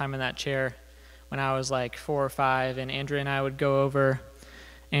a lot of time in that chair when I was like 4 or 5, and Andrea and I would go over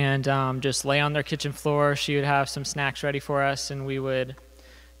and just lay on their kitchen floor. She would have some snacks ready for us, and we would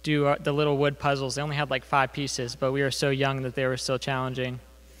do the little wood puzzles. They only had like 5 pieces, but we were so young that they were still challenging.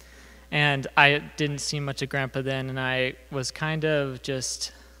 And I didn't see much of Grandpa then, and I was kind of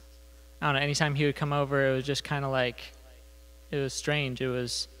just, I don't know, anytime he would come over, it was just kind of like, it was strange. It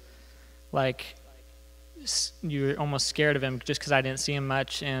was like you were almost scared of him just because I didn't see him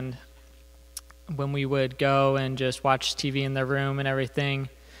much. And when we would go and just watch TV in their room and everything,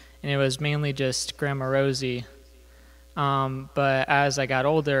 and it was mainly just Grandma Rosie. But as I got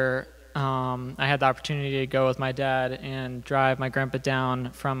older, I had the opportunity to go with my dad and drive my grandpa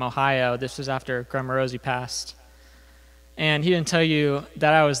down from Ohio. This was after Grandma Rosie passed. And he didn't tell you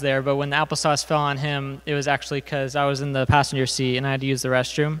that I was there, but when the applesauce fell on him, it was actually because I was in the passenger seat and I had to use the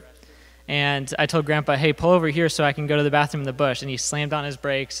restroom. And I told Grandpa, hey, pull over here so I can go to the bathroom in the bush. And he slammed on his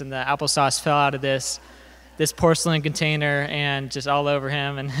brakes, and the applesauce fell out of this porcelain container and just all over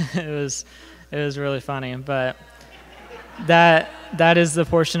him. And it was really funny. But that is the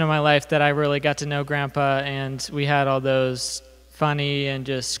portion of my life that I really got to know Grandpa, and we had all those funny and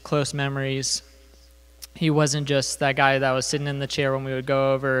just close memories. He wasn't just that guy that was sitting in the chair when we would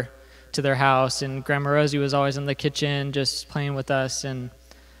go over to their house, and Grandma Rosie was always in the kitchen just playing with us,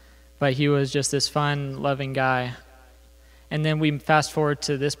 but he was just this fun, loving guy. And then we fast forward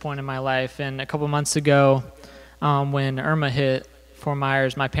to this point in my life, and a couple months ago, when Irma hit Fort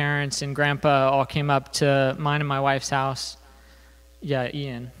Myers, my parents and Grandpa all came up to mine and my wife's house. Yeah,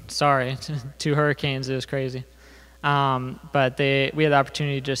 Ian, sorry, 2 hurricanes, it was crazy. But we had the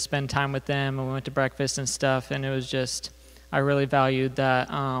opportunity to just spend time with them, and we went to breakfast and stuff, and it was just, I really valued that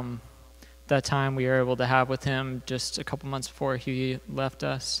time we were able to have with him just a couple months before he left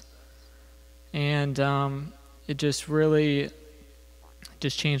us. And it just really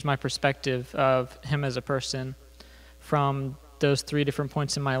just changed my perspective of him as a person. From those 3 different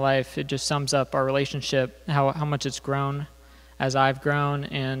points in my life, it just sums up our relationship, how much it's grown as I've grown,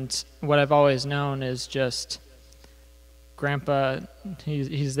 and what I've always known is just Grandpa,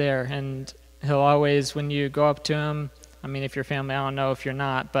 he's there, and he'll always, when you go up to him, I mean, if you're family, I don't know if you're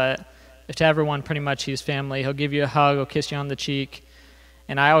not, but if to everyone, pretty much he's family. He'll give you a hug, he'll kiss you on the cheek,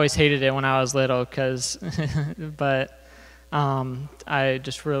 And I always hated it when I was little, but I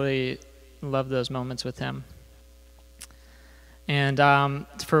just really love those moments with him. And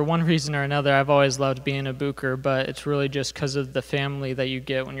for one reason or another, I've always loved being a Beougher, but it's really just because of the family that you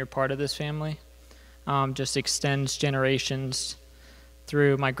get when you're part of this family. Just extends generations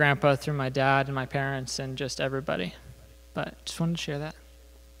through my grandpa, through my dad and my parents, and just everybody. But just wanted to share that.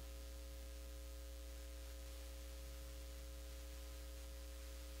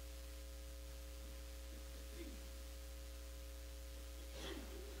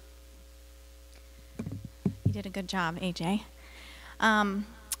 You did a good job, AJ. I'm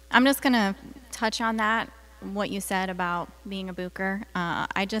just going to touch on that, what you said about being a Beougher.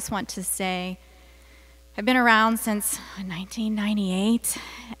 I just want to say I've been around since 1998,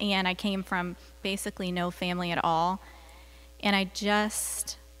 and I came from basically no family at all. And I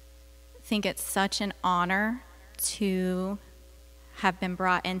just think it's such an honor to have been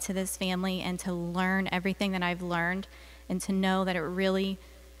brought into this family and to learn everything that I've learned, and to know that it really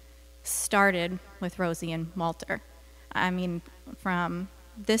started with Rosie and Walter. I mean, from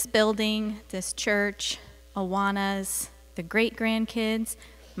this building, this church, Awana's, the great-grandkids,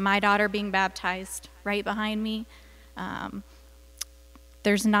 my daughter being baptized right behind me.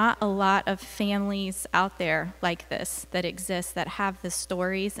 There's not a lot of families out there like this that exist, that have the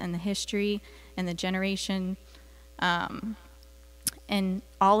stories and the history and the generation, and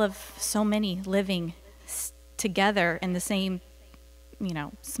all of so many living together in the same,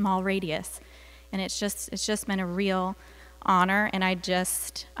 small radius. And it's just been a real honor. And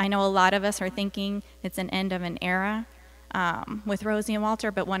I know a lot of us are thinking it's an end of an era with Rosie and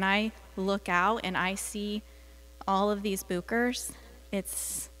Walter, but when I look out and I see all of these Beoughers,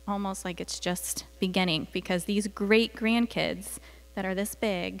 it's almost like it's just beginning, because these great grandkids that are this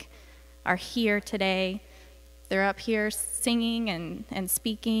big are here today. They're up here singing and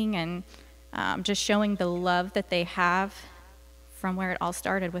speaking and just showing the love that they have from where it all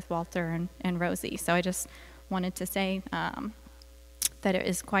started with Walter and Rosie. So I just wanted to say that it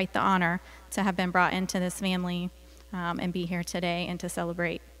is quite the honor to have been brought into this family and be here today and to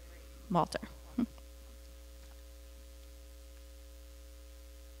celebrate Walter.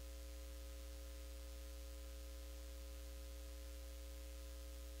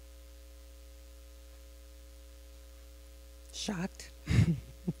 Shocked.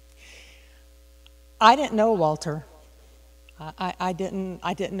 I didn't know Walter. I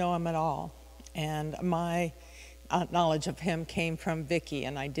didn't know him at all, and my knowledge of him came from Vicky,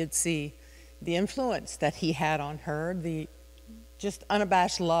 and I did see the influence that he had on her, the just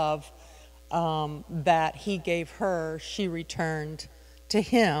unabashed love that he gave her. She returned to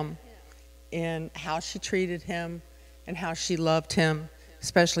him in how she treated him and how she loved him,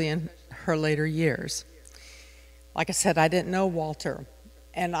 especially in her later years. Like I said, I didn't know Walter,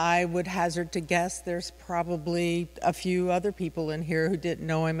 and I would hazard to guess there's probably a few other people in here who didn't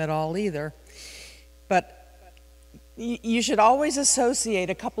know him at all either. But you should always associate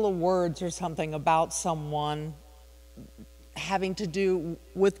a couple of words or something about someone having to do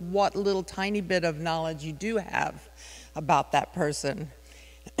with what little tiny bit of knowledge you do have about that person.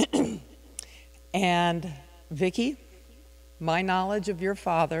 And Vicky, my knowledge of your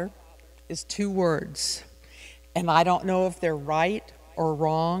father is 2 words. And I don't know if they're right or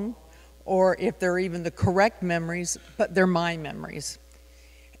wrong, or if they're even the correct memories, but they're my memories.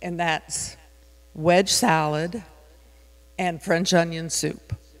 And that's wedge salad and French onion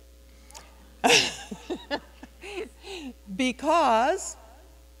soup. Because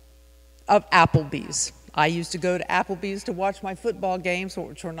of Applebee's. I used to go to Applebee's to watch my football games,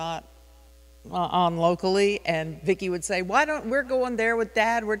 which were not on locally, and Vicky would say, we're going there with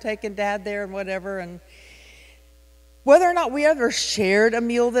Dad, we're taking Dad there and whatever. And whether or not we ever shared a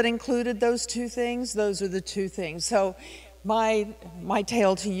meal that included those 2 things, those are the 2 things. So my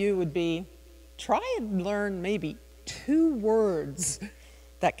tale to you would be, try and learn maybe 2 words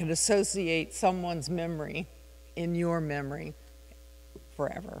that could associate someone's memory in your memory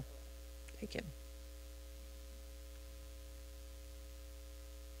forever. Thank you.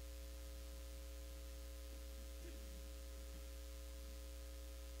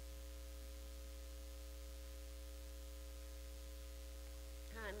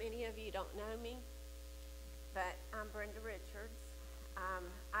 Many of you don't know me, but I'm Brenda Richards.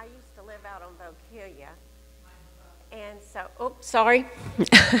 I used to live out on Beougher, and so, oops, sorry.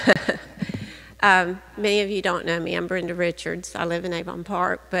 Many of you don't know me. I'm Brenda Richards. I live in Avon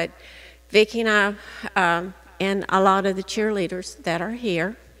Park, but Vicki and I and a lot of the cheerleaders that are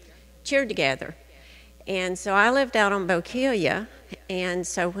here cheered together. And so I lived out on Beougher, and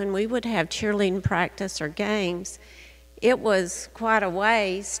so when we would have cheerleading practice or games, it was quite a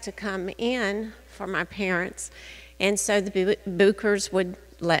ways to come in for my parents. And so the Beoughers would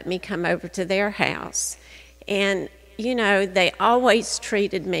let me come over to their house. And, you know, they always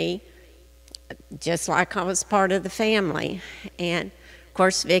treated me just like I was part of the family. And, of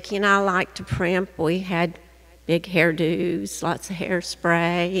course, Vicki and I liked to primp. We had big hairdos, lots of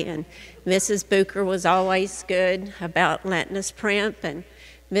hairspray, and Mrs. Beougher was always good about letting us primp, and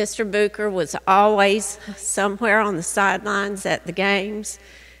Mr. Beougher was always somewhere on the sidelines at the games,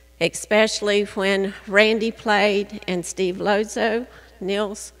 especially when Randy played and Steve Lozo,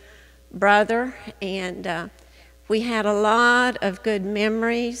 Neil's brother, and we had a lot of good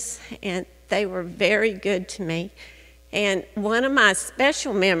memories, and they were very good to me. And one of my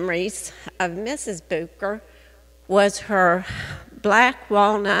special memories of Mrs. Beougher was her black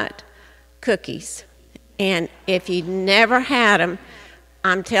walnut cookies. And if you'd never had them,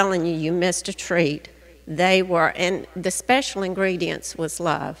 I'm telling you, you missed a treat. They were, and the special ingredients was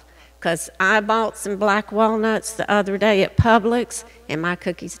love. Because I bought some black walnuts the other day at Publix, and my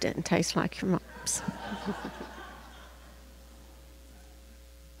cookies didn't taste like your mom's.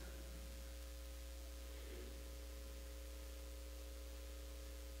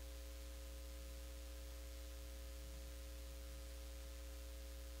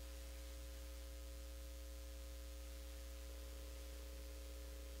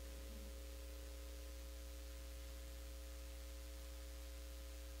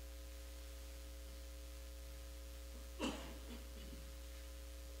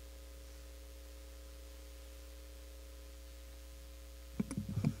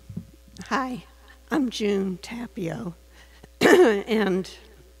 Hi, I'm June Tapio, and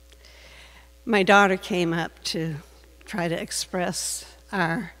my daughter came up to try to express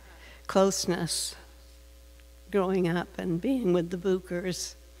our closeness growing up and being with the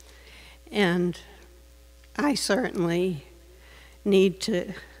Beoughers, and I certainly need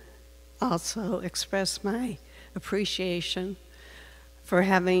to also express my appreciation for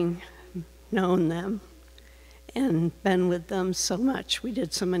having known them and been with them so much. We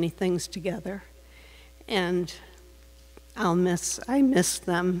did so many things together, and I miss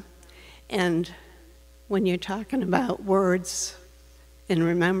them. And when you're talking about words in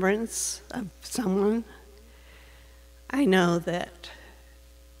remembrance of someone, I know that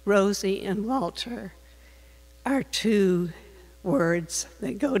Rosie and Walter are two words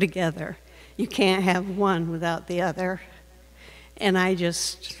that go together. You can't have one without the other. And I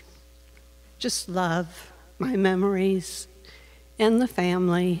just love my memories and the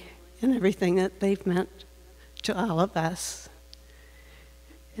family and everything that they've meant to all of us.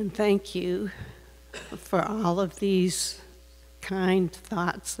 And thank you for all of these kind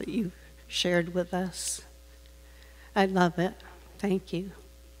thoughts that you've shared with us. I love it. Thank you.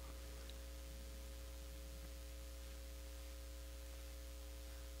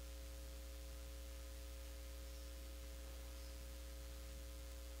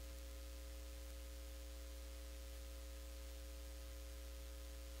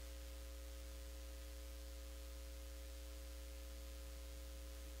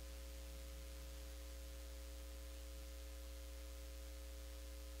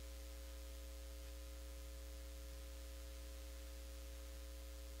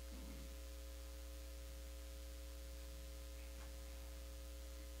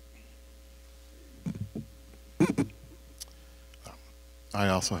 I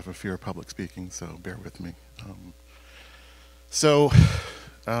also have a fear of public speaking, so bear with me.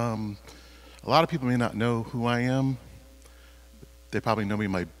 A lot of people may not know who I am. They probably know me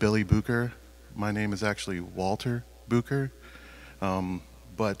by Billy Beougher. My name is actually Walter Beougher,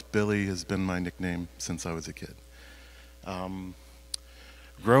 but Billy has been my nickname since I was a kid.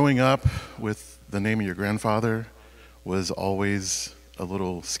 Growing up with the name of your grandfather was always a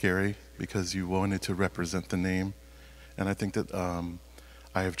little scary because you wanted to represent the name. And I think that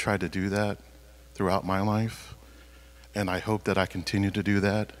I have tried to do that throughout my life, and I hope that I continue to do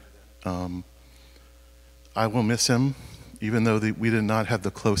that. I will miss him, even though we did not have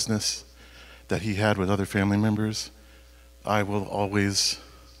the closeness that he had with other family members. I will always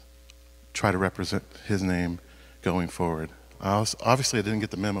try to represent his name going forward. Obviously, I didn't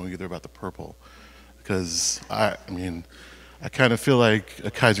get the memo either about the purple, because I kind of feel like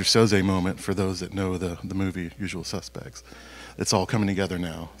a Kaiser Soze moment for those that know the movie Usual Suspects. It's all coming together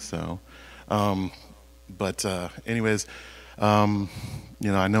now. So, anyways, I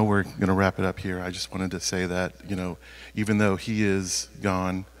know we're going to wrap it up here. I just wanted to say that, even though he is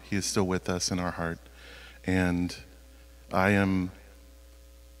gone, he is still with us in our heart, and I am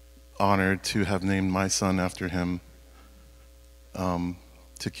honored to have named my son after him,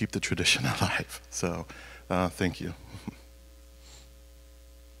 to keep the tradition alive. So Thank you.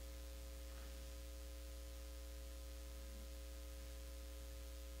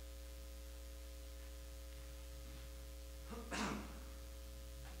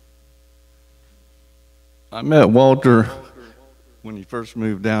 I met Walter when he first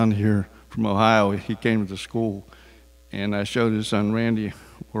moved down here from Ohio. He came to the school, and I showed his son Randy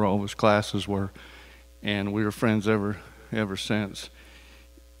where all his classes were, and we were friends ever since.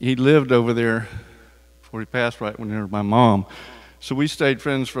 He lived over there before he passed right when he was my mom, so we stayed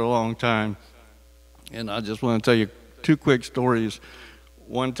friends for a long time. And I just want to tell you 2 quick stories.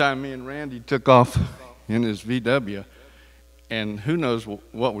 One time me and Randy took off in his VW, and who knows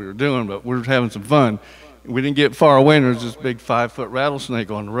what we were doing, but we were having some fun. We didn't get far away, and there was this big 5-foot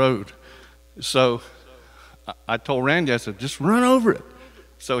rattlesnake on the road. So I told Randy, I said, just run over it.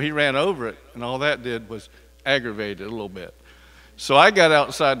 So he ran over it, and all that did was aggravate it a little bit. So I got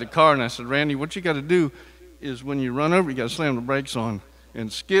outside the car, and I said, Randy, what you got to do is when you run over it, you got to slam the brakes on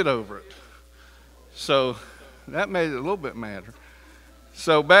and skid over it. So that made it a little bit madder.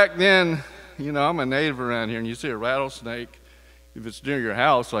 So back then, you know, I'm a native around here, and you see a rattlesnake, if it's near your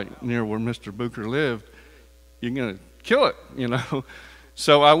house, like near where Mr. Beougher lived, you're going to kill it, you know.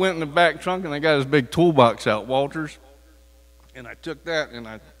 So I went in the back trunk, and I got his big toolbox out, Walter's, and I took that, and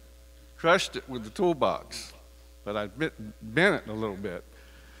I crushed it with the toolbox, but I bent it a little bit.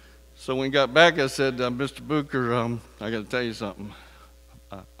 So when we got back, I said, Mr. Beougher, I got to tell you something.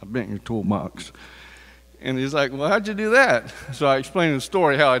 I bent your toolbox. And he's like, well, how'd you do that? So I explained the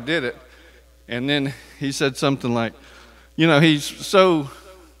story, how I did it. And then he said something like, you know, he's so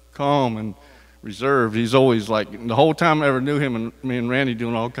calm and reserved. He's always like, the whole time I ever knew him and me and Randy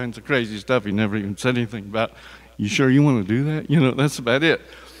doing all kinds of crazy stuff, he never even said anything about, you sure you want to do that? You know, that's about it.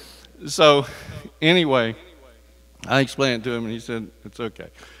 So anyway, I explained it to him, and he said, it's okay.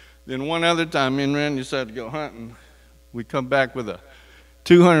 Then one other time, me and Randy decided to go hunting. We come back with a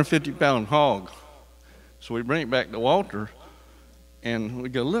 250-pound hog. So we bring it back to Walter, and we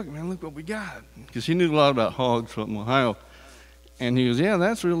go, look, man, look what we got. Because he knew a lot about hogs from Ohio. And he goes, yeah,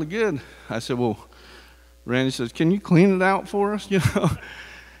 that's really good. I said, well, Randy says, can you clean it out for us, you know?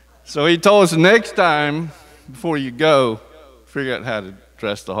 So he told us the next time, before you go, figure out how to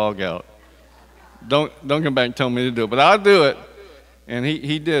dress the hog out. Don't come back and tell me to do it, but I'll do it. And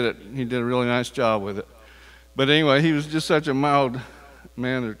he did it. He did a really nice job with it. But anyway, he was just such a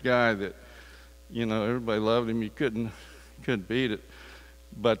mild-mannered guy that, you know, everybody loved him. You couldn't beat it.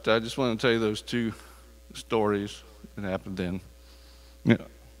 But I just want to tell you those 2 stories that happened then. Yeah.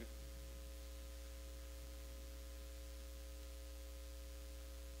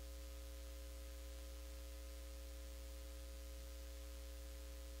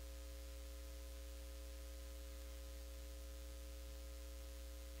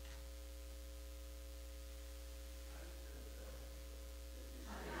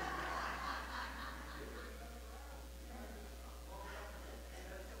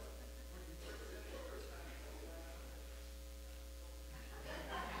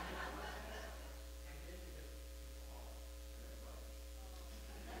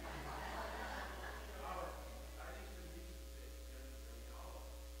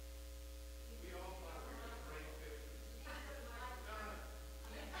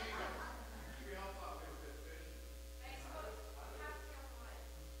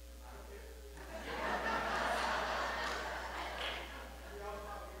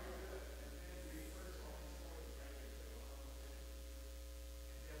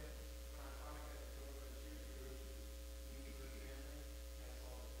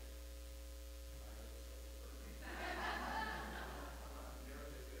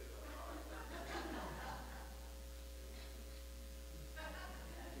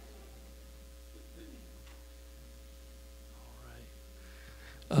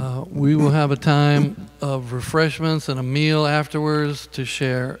 We will have a time of refreshments and a meal afterwards to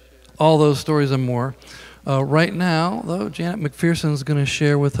share all those stories and more. Right now, though, Janet McPherson is going to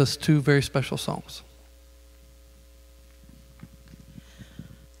share with us 2 very special songs.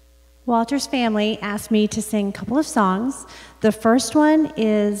 Walter's family asked me to sing a couple of songs. The first one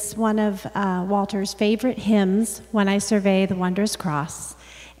is one of Walter's favorite hymns, When I Survey the Wondrous Cross.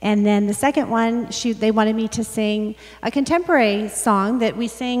 And then the second one, they wanted me to sing a contemporary song that we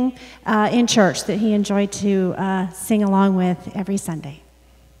sing in church that he enjoyed to sing along with every Sunday.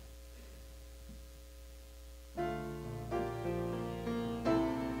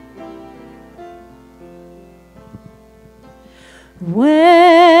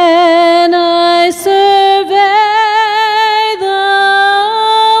 When I survey the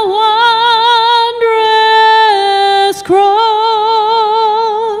wondrous cross,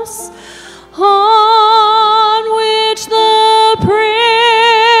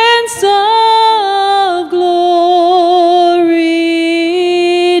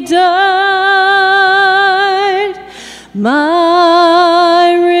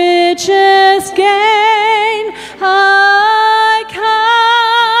 my richest gain, I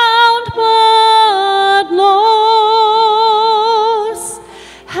count but loss,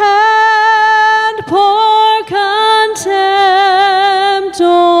 and pour contempt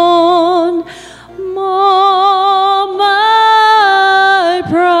on all my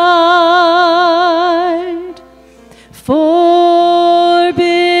pride. Forbid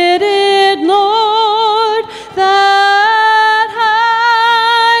it, Lord, that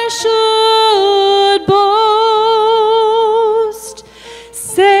I should boast,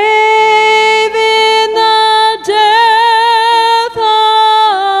 save in the death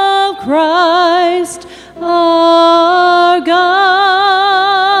of Christ our God.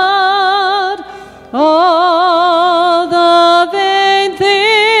 All the vain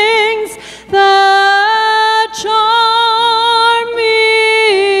things that charm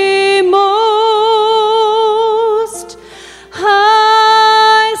me most,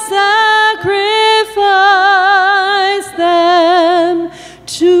 I sacrifice them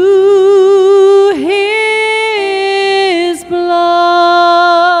to His blood.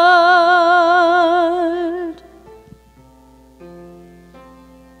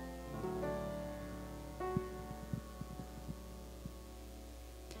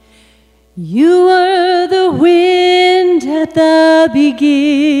 You were the wind at the beginning,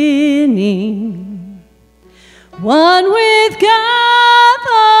 one with God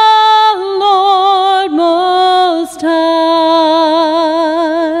the Lord Most High.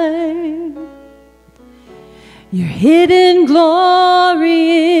 Your hidden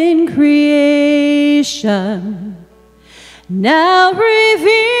glory in creation, now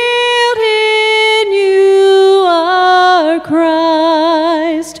revealed in you are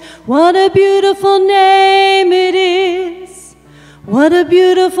Christ. What a beautiful name it is. What a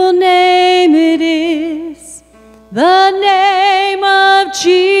beautiful name it is. The name of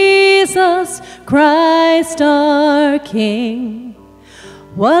Jesus Christ our King.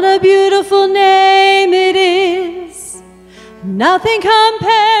 What a beautiful name it is. Nothing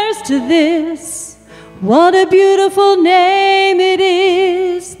compares to this. What a beautiful name it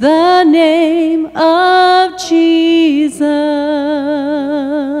is, the name of Jesus.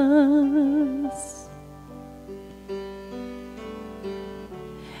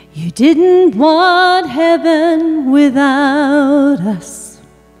 You didn't want heaven without us,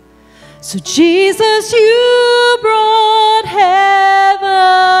 so Jesus, you brought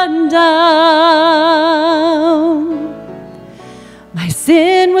heaven down. My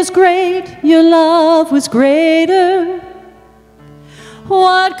sin was great, your love was greater.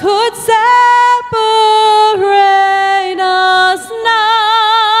 What could separate us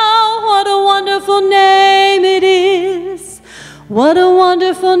now? What a wonderful name it is. What a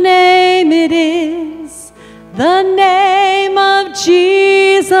wonderful name it is. The name of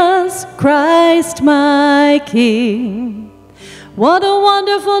Jesus Christ my King. What a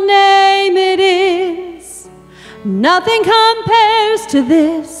wonderful name it is. Nothing compares to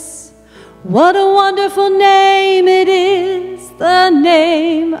this. What a wonderful name it is, the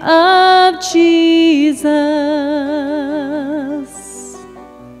name of Jesus.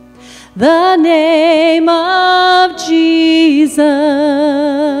 The name of Jesus.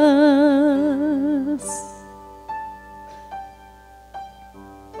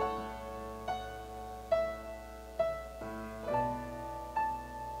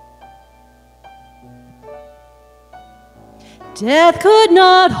 Death could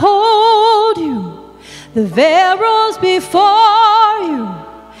not hold you, the veil rose before you,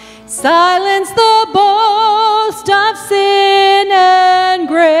 silence the boast of sin and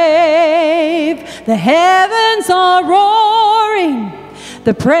grave. The heavens are roaring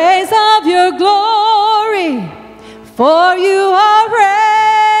the praise of your glory, for you are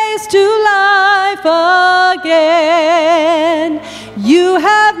raised to life again. You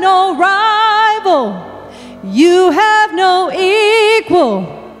have no rival, you have no equal,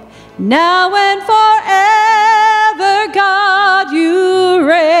 now and forever, God, you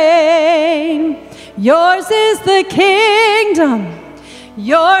reign. Yours is the kingdom,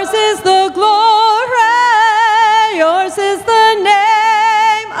 yours is the glory, yours is the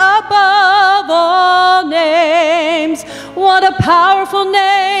name above all names. What a powerful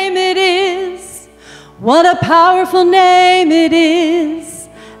name it is. What a powerful name it is.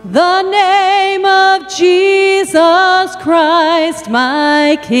 The name of Jesus Christ,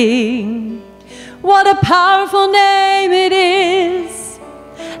 my King. What a powerful name it is.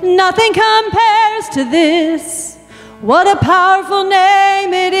 Nothing compares to this. What a powerful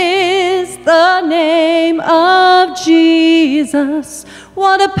name it is. The name of Jesus.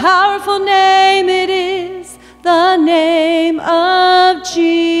 What a powerful name it is. the name of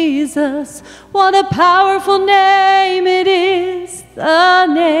Jesus. What a powerful name it is, the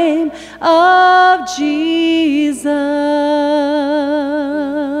name of Jesus.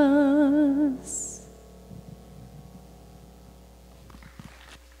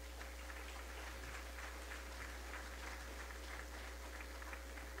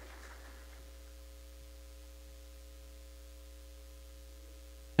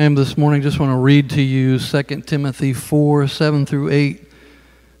 This morning, just want to read to you 2 Timothy 4, 7 through 8.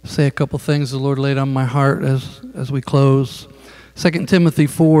 Say a couple things the Lord laid on my heart as we close. 2 Timothy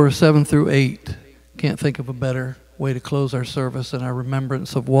 4, 7 through 8. Can't think of a better way to close our service in our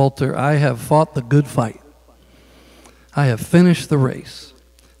remembrance of Walter. I have fought the good fight. I have finished the race,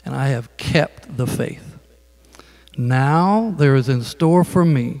 and I have kept the faith. Now there is in store for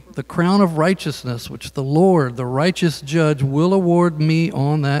me the crown of righteousness, which the Lord, the righteous judge, will award me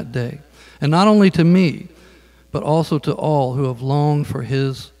on that day. And not only to me, but also to all who have longed for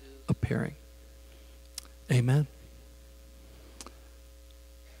his appearing. Amen.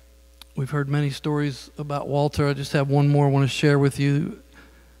 We've heard many stories about Walter. I just have one more I want to share with you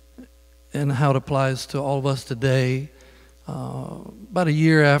and how it applies to all of us today. About a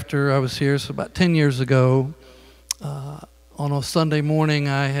year after I was here, so about 10 years ago, on a Sunday morning,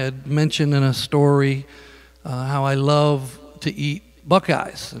 I had mentioned in a story how I love to eat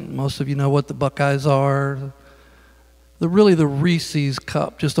Buckeyes. And most of you know what the Buckeyes are. They're really the Reese's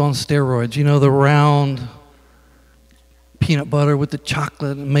cup, just on steroids. You know, the round peanut butter with the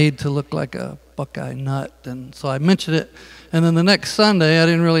chocolate made to look like a Buckeye nut. And so I mentioned it. And then the next Sunday, I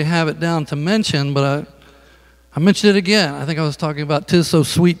didn't really have it down to mention, but I mentioned it again. I think I was talking about 'tis so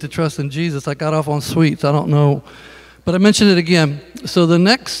sweet to trust in Jesus. I got off on sweets. I don't know. But I mentioned it again. So the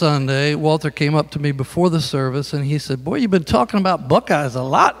next Sunday, Walter came up to me before the service, and he said, boy, you've been talking about Buckeyes a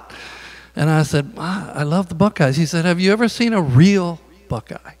lot. And I said, I love the Buckeyes. He said, have you ever seen a real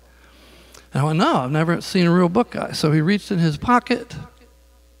Buckeye? And I went, no, I've never seen a real Buckeye. So he reached in his pocket,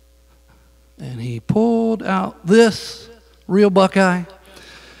 and he pulled out this real Buckeye,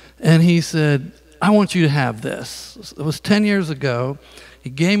 and he said, I want you to have this. It was 10 years ago. He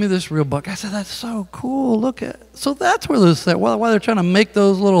gave me this real Buckeye. I said, that's so cool. Look at it. So that's where this, why they're trying to make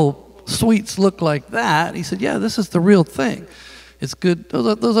those little sweets look like that. He said, yeah, this is the real thing. It's good.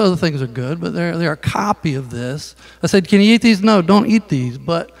 Those other things are good, but they're a copy of this. I said, can you eat these? No, don't eat these.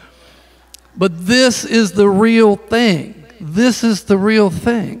 But this is the real thing. This is the real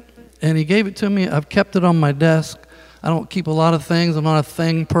thing. And he gave it to me. I've kept it on my desk. I don't keep a lot of things. I'm not a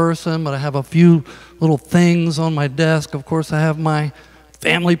thing person, but I have a few little things on my desk. Of course, I have my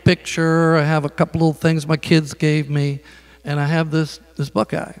family picture. I have a couple little things my kids gave me. And I have this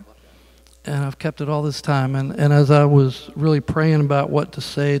Buckeye. And I've kept it all this time. And as I was really praying about what to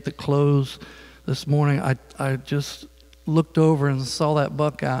say at the close this morning, I just looked over and saw that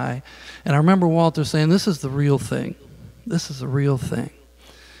Buckeye. And I remember Walter saying, this is the real thing. This is the real thing.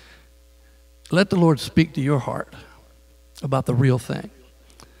 Let the Lord speak to your heart about the real thing.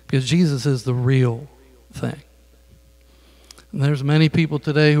 Because Jesus is the real thing. And there's many people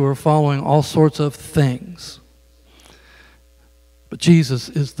today who are following all sorts of things. But Jesus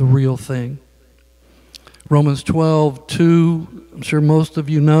is the real thing. Romans 12:2, I'm sure most of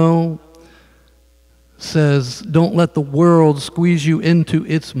you know, says, don't let the world squeeze you into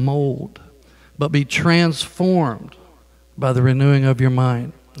its mold, but be transformed by the renewing of your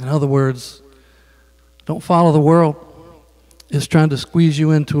mind. In other words, don't follow the world. It's trying to squeeze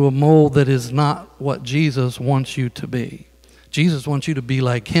you into a mold that is not what Jesus wants you to be. Jesus wants you to be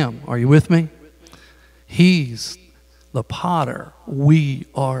like him. Are you with me? He's the potter. We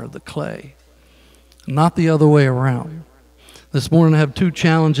are the clay. Not the other way around. This morning I have two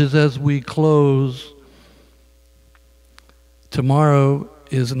challenges as we close. Tomorrow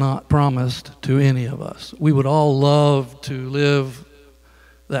is not promised to any of us. We would all love to live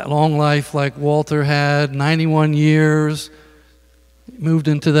that long life like Walter had, 91 years. Moved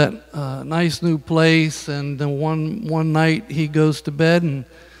into that nice new place, and then one night he goes to bed and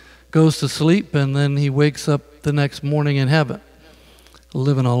goes to sleep, and then he wakes up the next morning in heaven,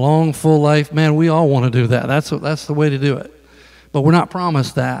 living a long, full life. Man, we all want to do that. That's the way to do it. But we're not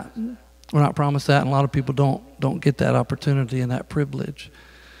promised that. We're not promised that, and a lot of people don't get that opportunity and that privilege.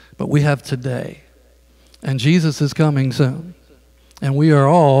 But we have today, and Jesus is coming soon, and we are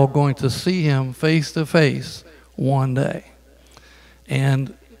all going to see him face to face one day.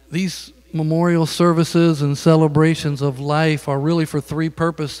 And these memorial services and celebrations of life are really for three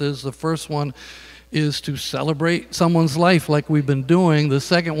purposes. The first one is to celebrate someone's life like we've been doing. The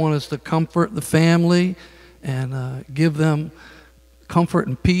second one is to comfort the family and give them comfort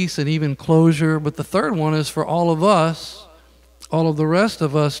and peace and even closure. But the third one is for all of us, all of the rest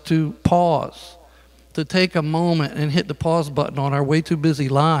of us, to pause, to take a moment and hit the pause button on our way too busy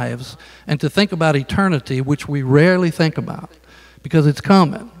lives and to think about eternity, which we rarely think about because it's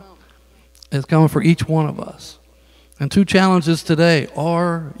coming. It's coming for each one of us. And two challenges today.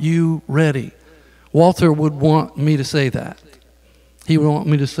 Are you ready? Walter would want me to say that. He would want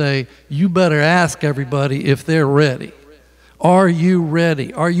me to say, you better ask everybody if they're ready. Are you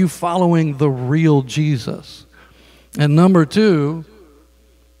ready? Are you following the real Jesus? And number two,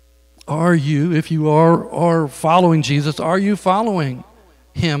 are you, if you are following Jesus, are you following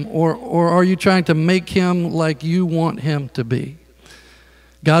him, or are you trying to make him like you want him to be?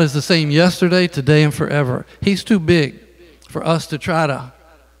 God is the same yesterday, today, and forever. He's too big for us to try to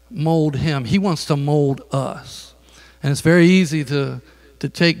mold him. He wants to mold us. And it's very easy to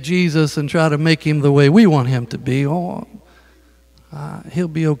take Jesus and try to make him the way we want him to be. He'll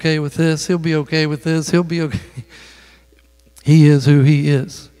be okay with this. He'll be okay with this. He'll be okay. He is who he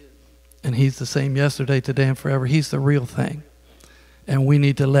is. And he's the same yesterday, today, and forever. He's the real thing. And we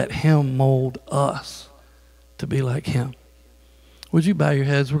need to let him mold us to be like him. Would you bow your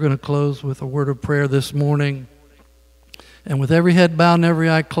heads? We're going to close with a word of prayer this morning. And with every head bowed and every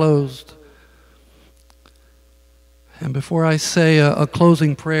eye closed. And before I say a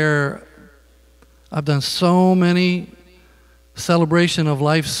closing prayer, I've done so many celebration of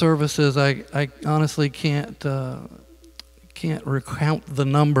life services, I honestly can't recount the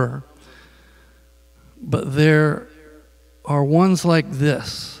number. But there are ones like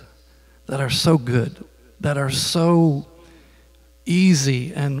this that are so good, that are so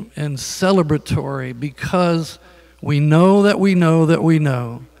easy and celebratory, because we know that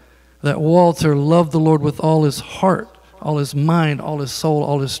Walter loved the Lord with all his heart, all his mind, all his soul,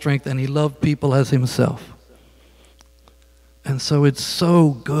 all his strength, and he loved people as himself. And so it's so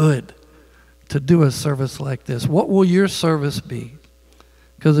good to do a service like this. What will your service be?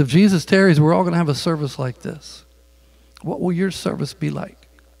 Because if Jesus tarries, we're all going to have a service like this. What will your service be like?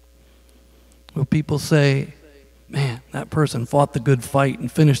 Will people say, man, that person fought the good fight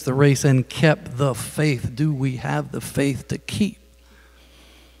and finished the race and kept the faith? Do we have the faith to keep?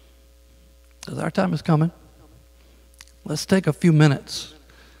 Because our time is coming. Let's take a few minutes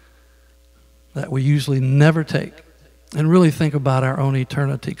that we usually never take and really think about our own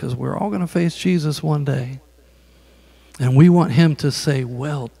eternity, because we're all going to face Jesus one day. And we want him to say,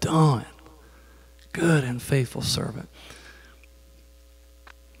 well done, good and faithful servant.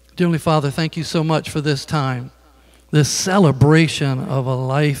 Dear Heavenly Father, thank you so much for this time, this celebration of a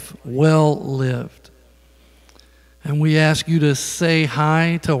life well lived. And we ask you to say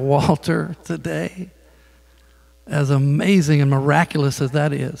hi to Walter today. As amazing and miraculous as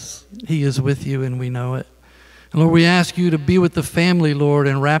that is, he is with you and we know it. And Lord, we ask you to be with the family, Lord,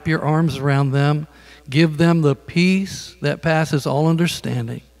 and wrap your arms around them. Give them the peace that passes all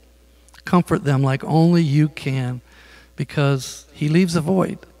understanding. Comfort them like only you can, because he leaves a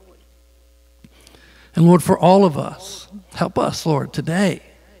void. And Lord, for all of us, help us, Lord, today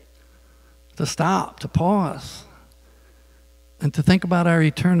to stop, to pause, and to think about our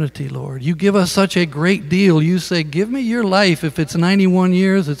eternity, Lord. You give us such a great deal. You say, give me your life. If it's 91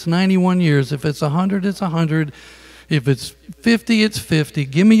 years, it's 91 years. If it's 100, it's 100. If it's 50, it's 50.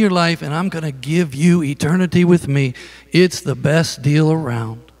 Give me your life, and I'm going to give you eternity with me. It's the best deal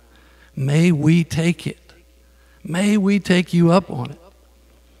around. May we take it. May we take you up on it.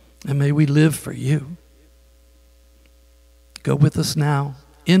 And may we live for you. Go with us now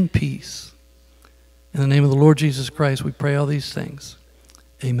in peace. In the name of the Lord Jesus Christ, we pray all these things.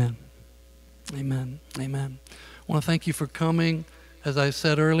 Amen. Amen. Amen. I want to thank you for coming. As I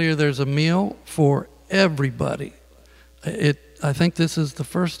said earlier, there's a meal for everybody. I think this is the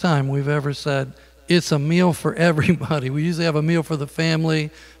first time we've ever said it's a meal for everybody. We usually have a meal for the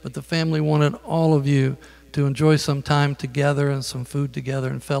family, but the family wanted all of you to enjoy some time together and some food together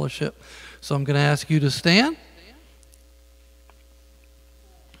and fellowship. So I'm going to ask you to stand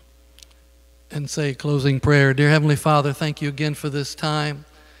and say a closing prayer. Dear Heavenly Father, thank you again for this time.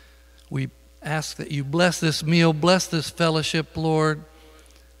 We ask that you bless this meal, bless this fellowship, Lord,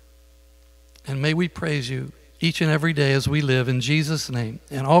 and may we praise you each and every day as we live in Jesus' name.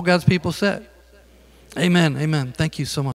 And all God's people said, amen, amen. Thank you so much.